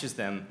catches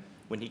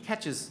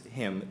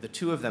him, the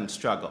two of them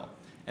struggle,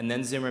 and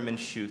then Zimmerman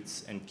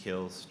shoots and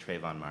kills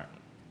Trayvon Martin.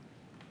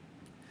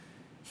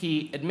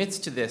 He admits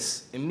to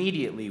this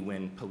immediately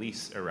when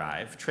police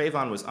arrive.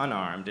 Trayvon was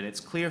unarmed, and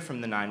it's clear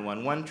from the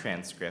 911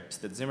 transcripts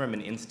that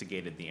Zimmerman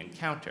instigated the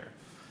encounter.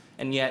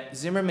 And yet,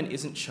 Zimmerman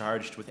isn't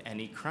charged with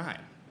any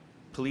crime.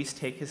 Police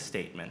take his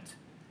statement,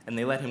 and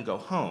they let him go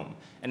home.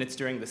 And it's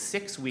during the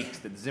 6 weeks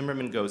that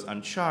Zimmerman goes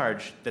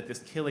uncharged that this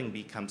killing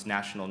becomes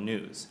national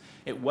news.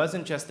 It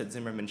wasn't just that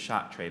Zimmerman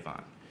shot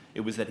Trayvon.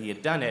 It was that he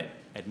had done it,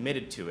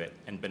 admitted to it,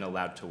 and been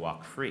allowed to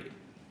walk free.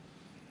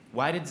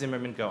 Why did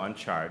Zimmerman go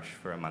uncharged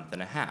for a month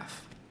and a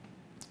half?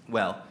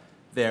 Well,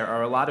 there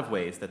are a lot of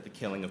ways that the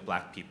killing of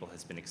black people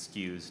has been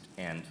excused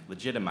and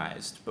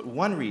legitimized, but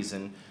one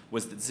reason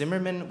was that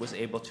Zimmerman was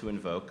able to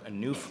invoke a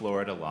new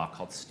Florida law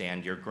called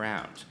Stand Your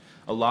Ground,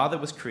 a law that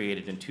was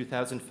created in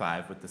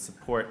 2005 with the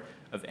support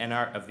of the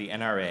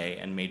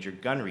NRA and major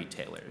gun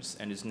retailers,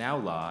 and is now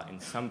law in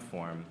some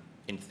form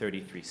in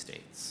 33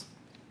 states.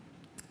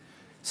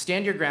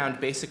 Stand Your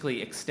Ground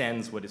basically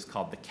extends what is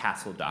called the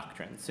Castle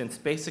Doctrine. Since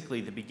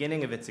basically the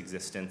beginning of its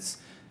existence,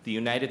 the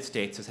United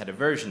States has had a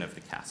version of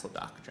the Castle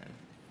Doctrine,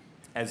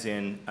 as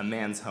in a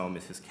man's home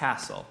is his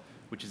castle,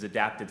 which is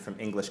adapted from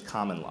English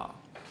common law.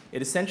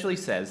 It essentially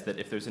says that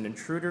if there's an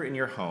intruder in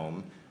your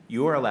home,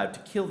 you are allowed to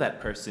kill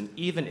that person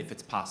even if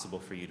it's possible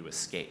for you to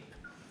escape.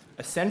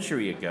 A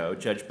century ago,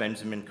 Judge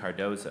Benjamin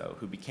Cardozo,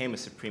 who became a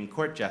Supreme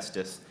Court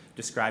justice,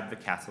 described the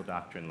Castle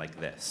Doctrine like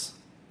this: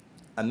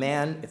 "A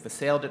man, if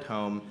assailed at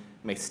home,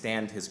 may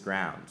stand his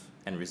ground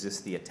and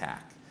resist the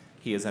attack.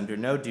 He is under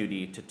no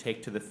duty to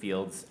take to the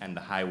fields and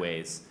the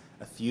highways,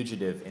 a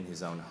fugitive in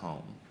his own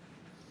home."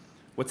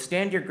 What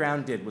Stand Your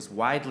Ground did was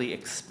widely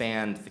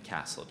expand the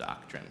Castle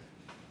Doctrine.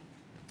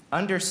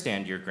 Under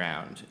Stand Your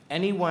Ground,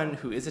 anyone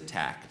who is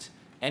attacked,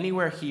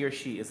 anywhere he or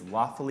she is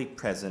lawfully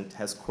present,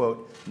 has,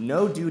 quote,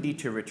 "no duty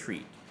to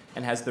retreat,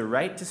 and has the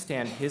right to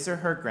stand his or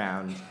her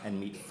ground and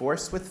meet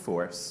force with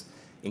force,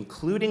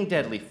 including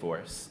deadly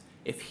force,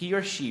 if he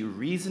or she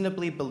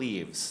reasonably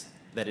believes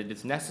that it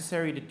is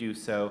necessary to do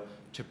so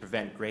to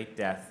prevent great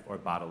death or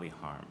bodily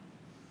harm."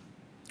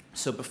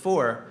 So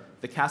before,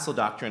 the Castle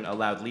Doctrine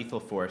allowed lethal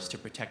force to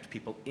protect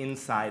people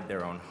inside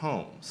their own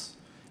homes.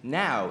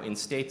 Now, in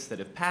states that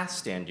have passed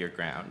Stand Your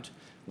Ground,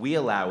 we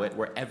allow it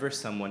wherever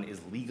someone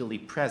is legally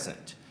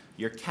present.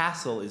 Your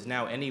castle is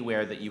now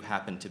anywhere that you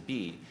happen to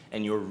be,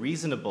 and your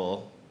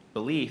reasonable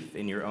belief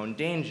in your own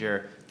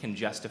danger can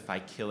justify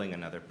killing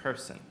another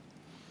person.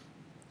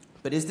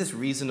 But is this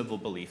reasonable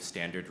belief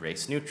standard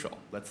race neutral?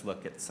 Let's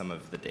look at some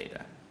of the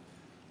data.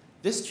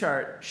 This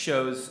chart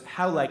shows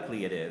how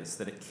likely it is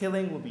that a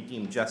killing will be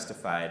deemed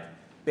justified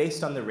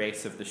based on the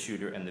race of the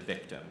shooter and the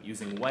victim,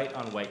 using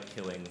white-on-white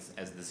killings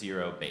as the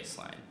zero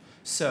baseline.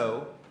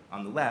 So,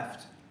 on the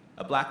left,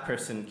 a black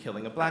person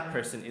killing a black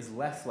person is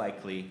less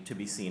likely to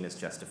be seen as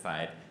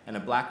justified, and a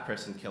black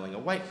person killing a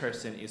white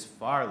person is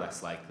far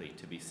less likely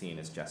to be seen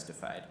as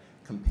justified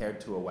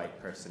compared to a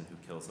white person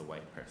who kills a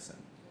white person.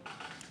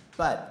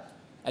 But,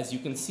 as you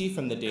can see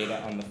from the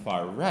data on the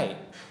far right,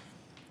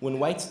 when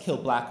whites kill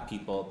black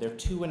people, they're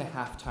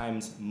 2.5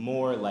 times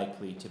more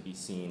likely to be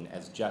seen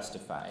as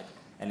justified.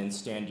 And in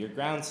Stand Your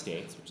Ground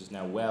states, which is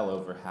now well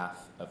over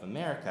half of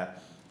America,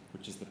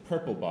 which is the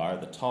purple bar,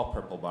 the tall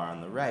purple bar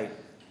on the right,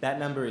 that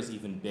number is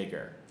even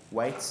bigger.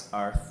 Whites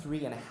are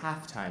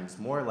 3.5 times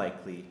more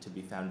likely to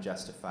be found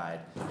justified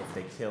if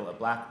they kill a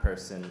black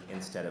person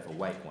instead of a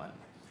white one.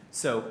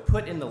 So,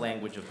 put in the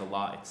language of the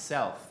law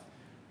itself,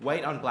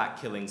 white on black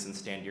killings in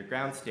Stand Your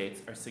Ground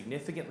states are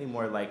significantly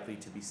more likely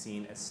to be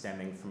seen as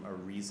stemming from a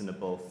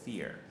reasonable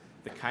fear,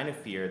 the kind of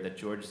fear that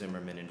George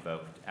Zimmerman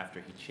invoked after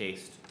he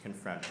chased,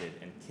 confronted,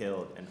 and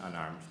killed an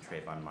unarmed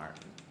Trayvon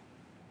Martin.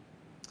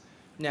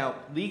 Now,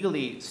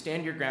 legally,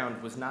 Stand Your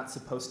Ground was not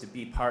supposed to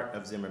be part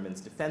of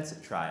Zimmerman's defense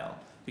at trial,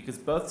 because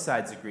both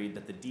sides agreed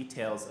that the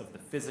details of the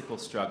physical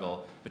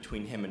struggle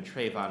between him and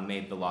Trayvon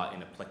made the law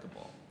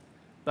inapplicable.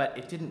 But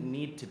it didn't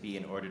need to be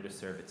in order to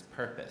serve its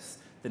purpose.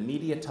 The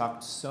media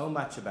talked so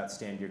much about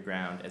Stand Your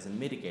Ground as a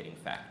mitigating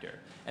factor,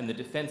 and the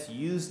defense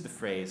used the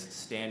phrase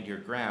 "stand your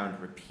ground"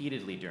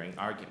 repeatedly during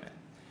argument.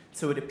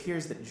 So it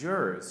appears that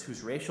jurors,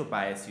 whose racial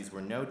biases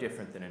were no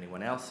different than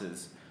anyone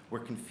else's, were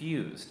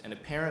confused and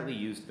apparently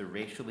used the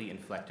racially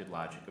inflected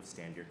logic of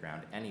Stand Your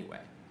Ground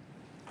anyway.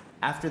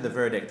 After the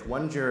verdict,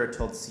 one juror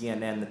told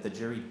CNN that the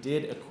jury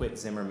did acquit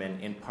Zimmerman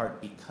in part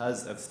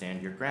because of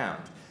Stand Your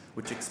Ground,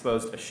 which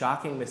exposed a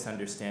shocking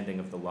misunderstanding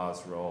of the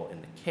law's role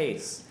in the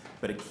case,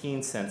 but a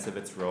keen sense of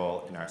its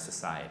role in our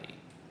society.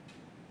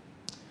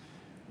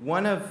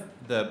 One of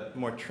the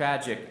more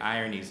tragic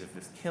ironies of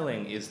this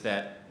killing is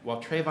that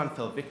while Trayvon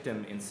fell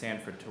victim in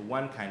Sanford to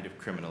one kind of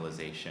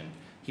criminalization,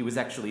 he was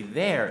actually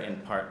there in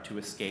part to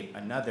escape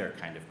another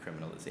kind of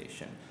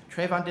criminalization.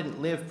 Trayvon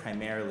didn't live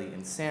primarily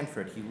in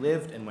Sanford. He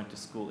lived and went to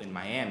school in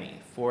Miami,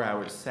 4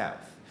 hours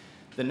south.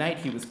 The night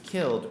he was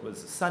killed was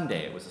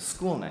Sunday. It was a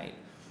school night.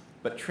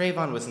 But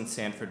Trayvon was in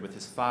Sanford with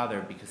his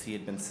father because he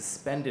had been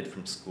suspended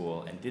from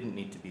school and didn't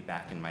need to be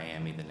back in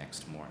Miami the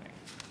next morning.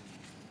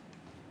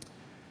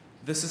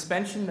 The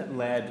suspension that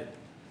led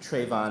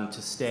Trayvon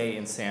to stay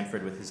in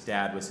Sanford with his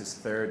dad was his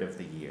third of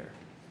the year.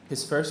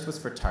 His first was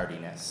for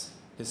tardiness.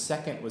 His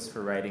second was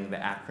for writing the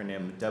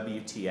acronym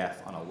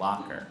WTF on a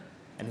locker.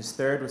 And his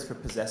third was for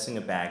possessing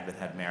a bag that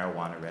had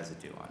marijuana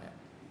residue on it.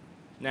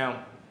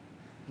 Now,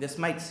 This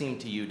might seem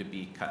to you to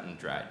be cut and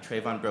dried.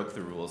 Trayvon broke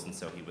the rules, and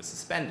so he was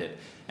suspended.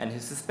 And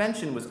his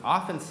suspension was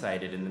often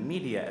cited in the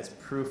media as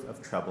proof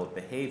of troubled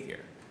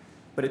behavior.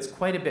 But it's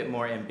quite a bit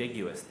more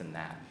ambiguous than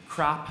that.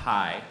 Crop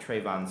High,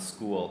 Trayvon's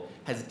school,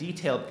 has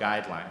detailed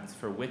guidelines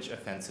for which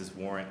offenses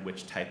warrant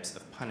which types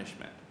of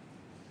punishment.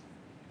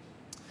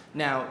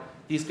 Now,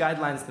 these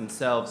guidelines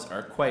themselves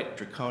are quite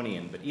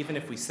draconian, but even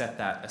if we set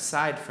that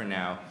aside for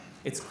now,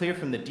 it's clear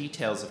from the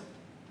details of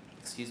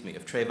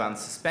Trayvon's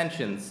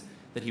suspensions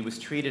that he was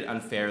treated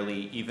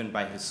unfairly even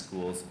by his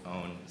school's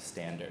own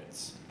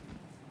standards.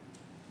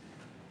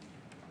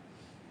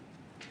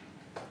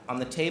 On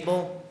the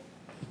table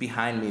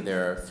behind me,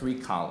 there are 3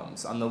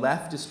 columns. On the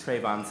left is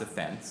Trayvon's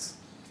offense.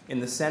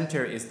 In the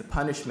center is the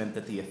punishment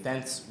that the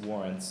offense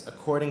warrants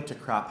according to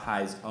Crop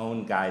High's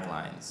own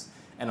guidelines.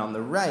 And on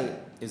the right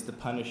is the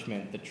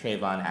punishment that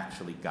Trayvon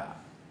actually got.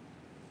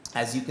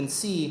 As you can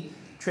see,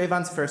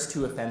 Trayvon's first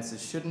 2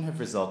 offenses shouldn't have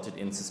resulted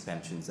in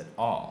suspensions at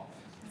all.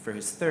 For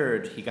his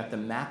third, he got the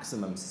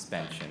maximum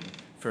suspension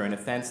for an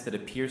offense that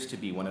appears to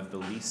be one of the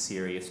least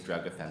serious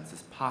drug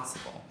offenses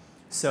possible.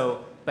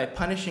 So, by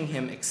punishing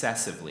him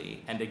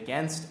excessively and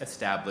against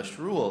established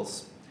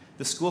rules,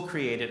 the school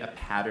created a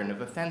pattern of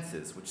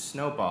offenses which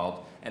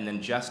snowballed and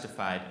then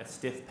justified a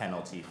stiff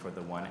penalty for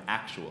the one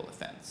actual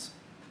offense.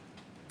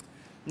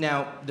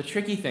 Now, the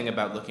tricky thing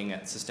about looking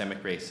at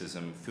systemic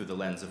racism through the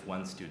lens of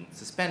one student's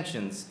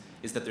suspensions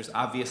is that there's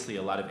obviously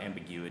a lot of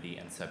ambiguity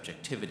and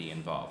subjectivity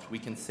involved. We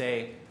can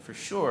say for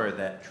sure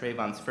that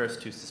Trayvon's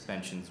first 2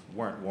 suspensions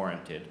weren't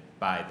warranted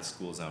by the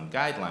school's own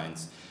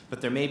guidelines,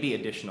 but there may be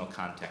additional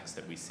context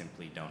that we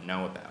simply don't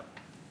know about.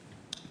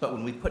 But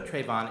when we put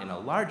Trayvon in a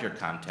larger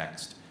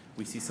context,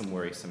 we see some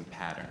worrisome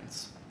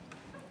patterns.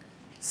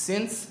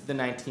 Since the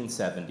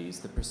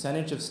 1970s, the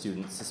percentage of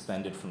students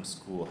suspended from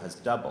school has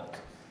doubled,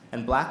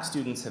 and black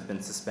students have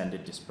been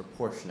suspended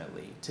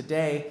disproportionately.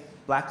 Today,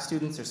 black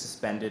students are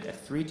suspended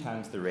at 3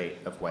 times the rate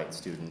of white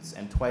students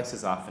and twice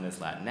as often as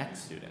Latinx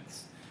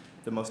students.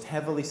 The most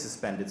heavily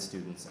suspended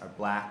students are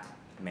black,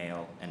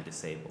 male, and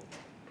disabled.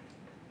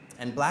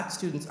 And black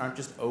students aren't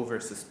just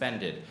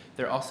over-suspended,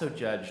 they're also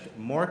judged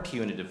more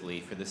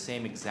punitively for the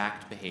same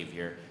exact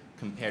behavior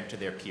compared to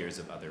their peers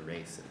of other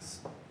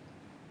races.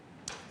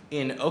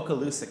 In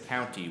Okaloosa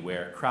County,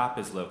 where Crop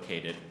is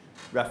located,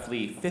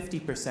 roughly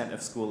 50%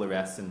 of school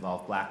arrests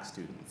involve black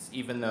students,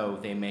 even though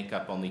they make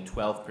up only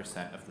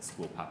 12% of the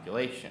school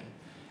population.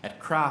 At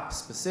Crop,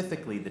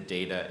 specifically, the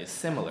data is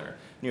similar.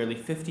 Nearly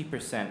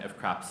 50% of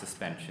Crop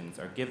suspensions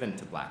are given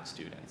to black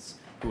students,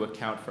 who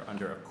account for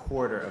under a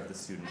quarter of the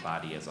student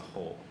body as a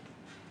whole.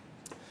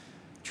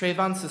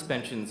 Trayvon's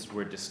suspensions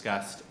were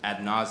discussed ad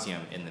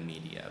nauseum in the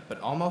media, but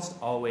almost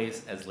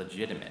always as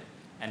legitimate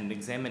and an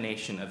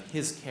examination of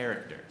his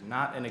character,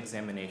 not an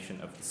examination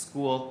of the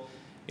school,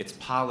 its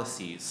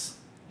policies,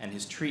 and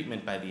his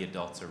treatment by the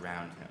adults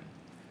around him.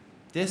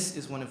 This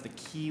is one of the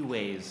key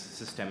ways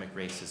systemic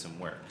racism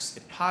works.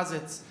 It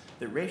posits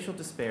that racial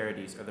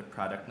disparities are the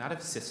product not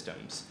of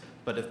systems,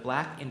 but of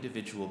black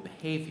individual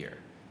behavior,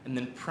 and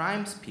then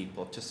primes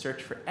people to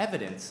search for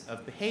evidence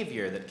of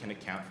behavior that can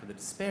account for the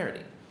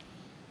disparity.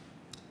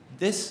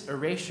 This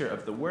erasure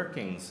of the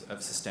workings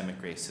of systemic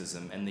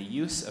racism and the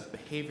use of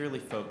behaviorally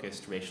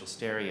focused racial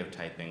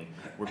stereotyping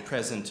were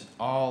present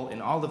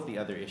in all of the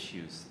other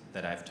issues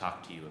that I've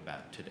talked to you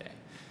about today.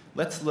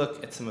 Let's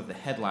look at some of the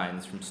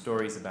headlines from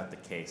stories about the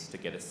case to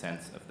get a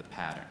sense of the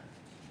pattern.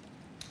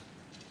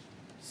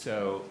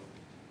 So,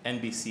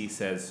 NBC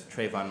says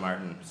Trayvon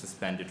Martin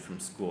suspended from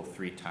school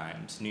 3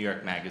 times. New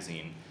York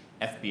Magazine,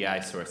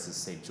 FBI sources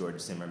say George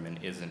Zimmerman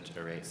isn't a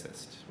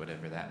racist,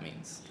 whatever that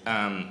means.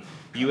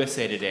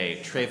 USA Today,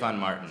 Trayvon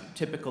Martin,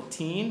 typical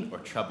teen or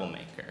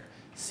troublemaker?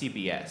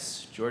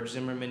 CBS, George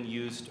Zimmerman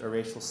used a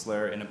racial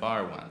slur in a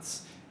bar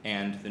once.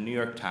 And the New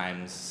York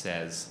Times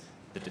says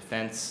the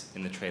defense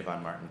in the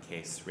Trayvon Martin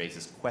case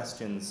raises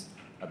questions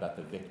about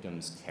the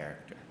victim's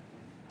character.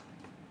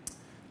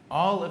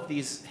 All of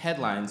these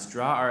headlines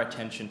draw our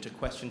attention to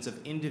questions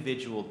of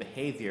individual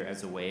behavior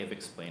as a way of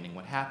explaining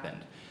what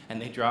happened, and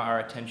they draw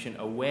our attention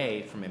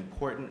away from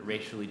important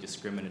racially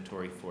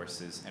discriminatory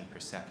forces and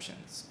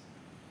perceptions.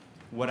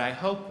 What I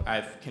hope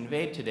I've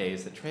conveyed today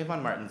is that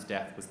Trayvon Martin's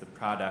death was the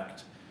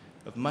product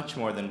of much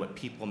more than what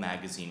People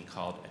magazine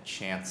called a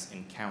chance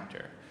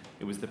encounter.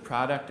 It was the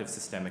product of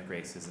systemic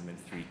racism in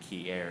 3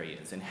 key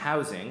areas. In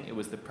housing, it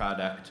was the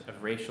product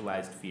of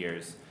racialized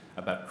fears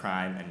about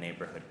crime and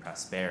neighborhood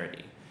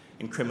prosperity.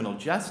 In criminal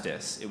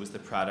justice, it was the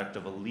product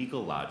of a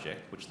legal logic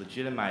which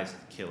legitimized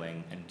the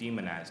killing and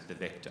demonized the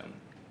victim.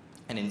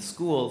 And in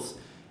schools,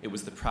 it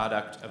was the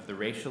product of the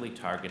racially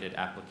targeted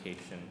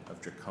application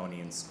of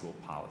draconian school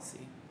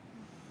policy.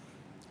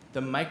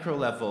 The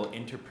micro-level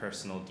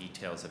interpersonal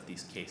details of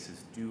these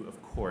cases do,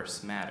 of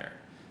course, matter.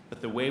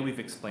 But the way we've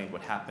explained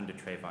what happened to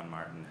Trayvon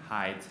Martin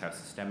hides how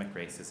systemic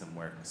racism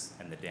works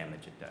and the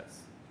damage it does.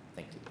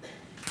 Thank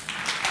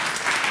you.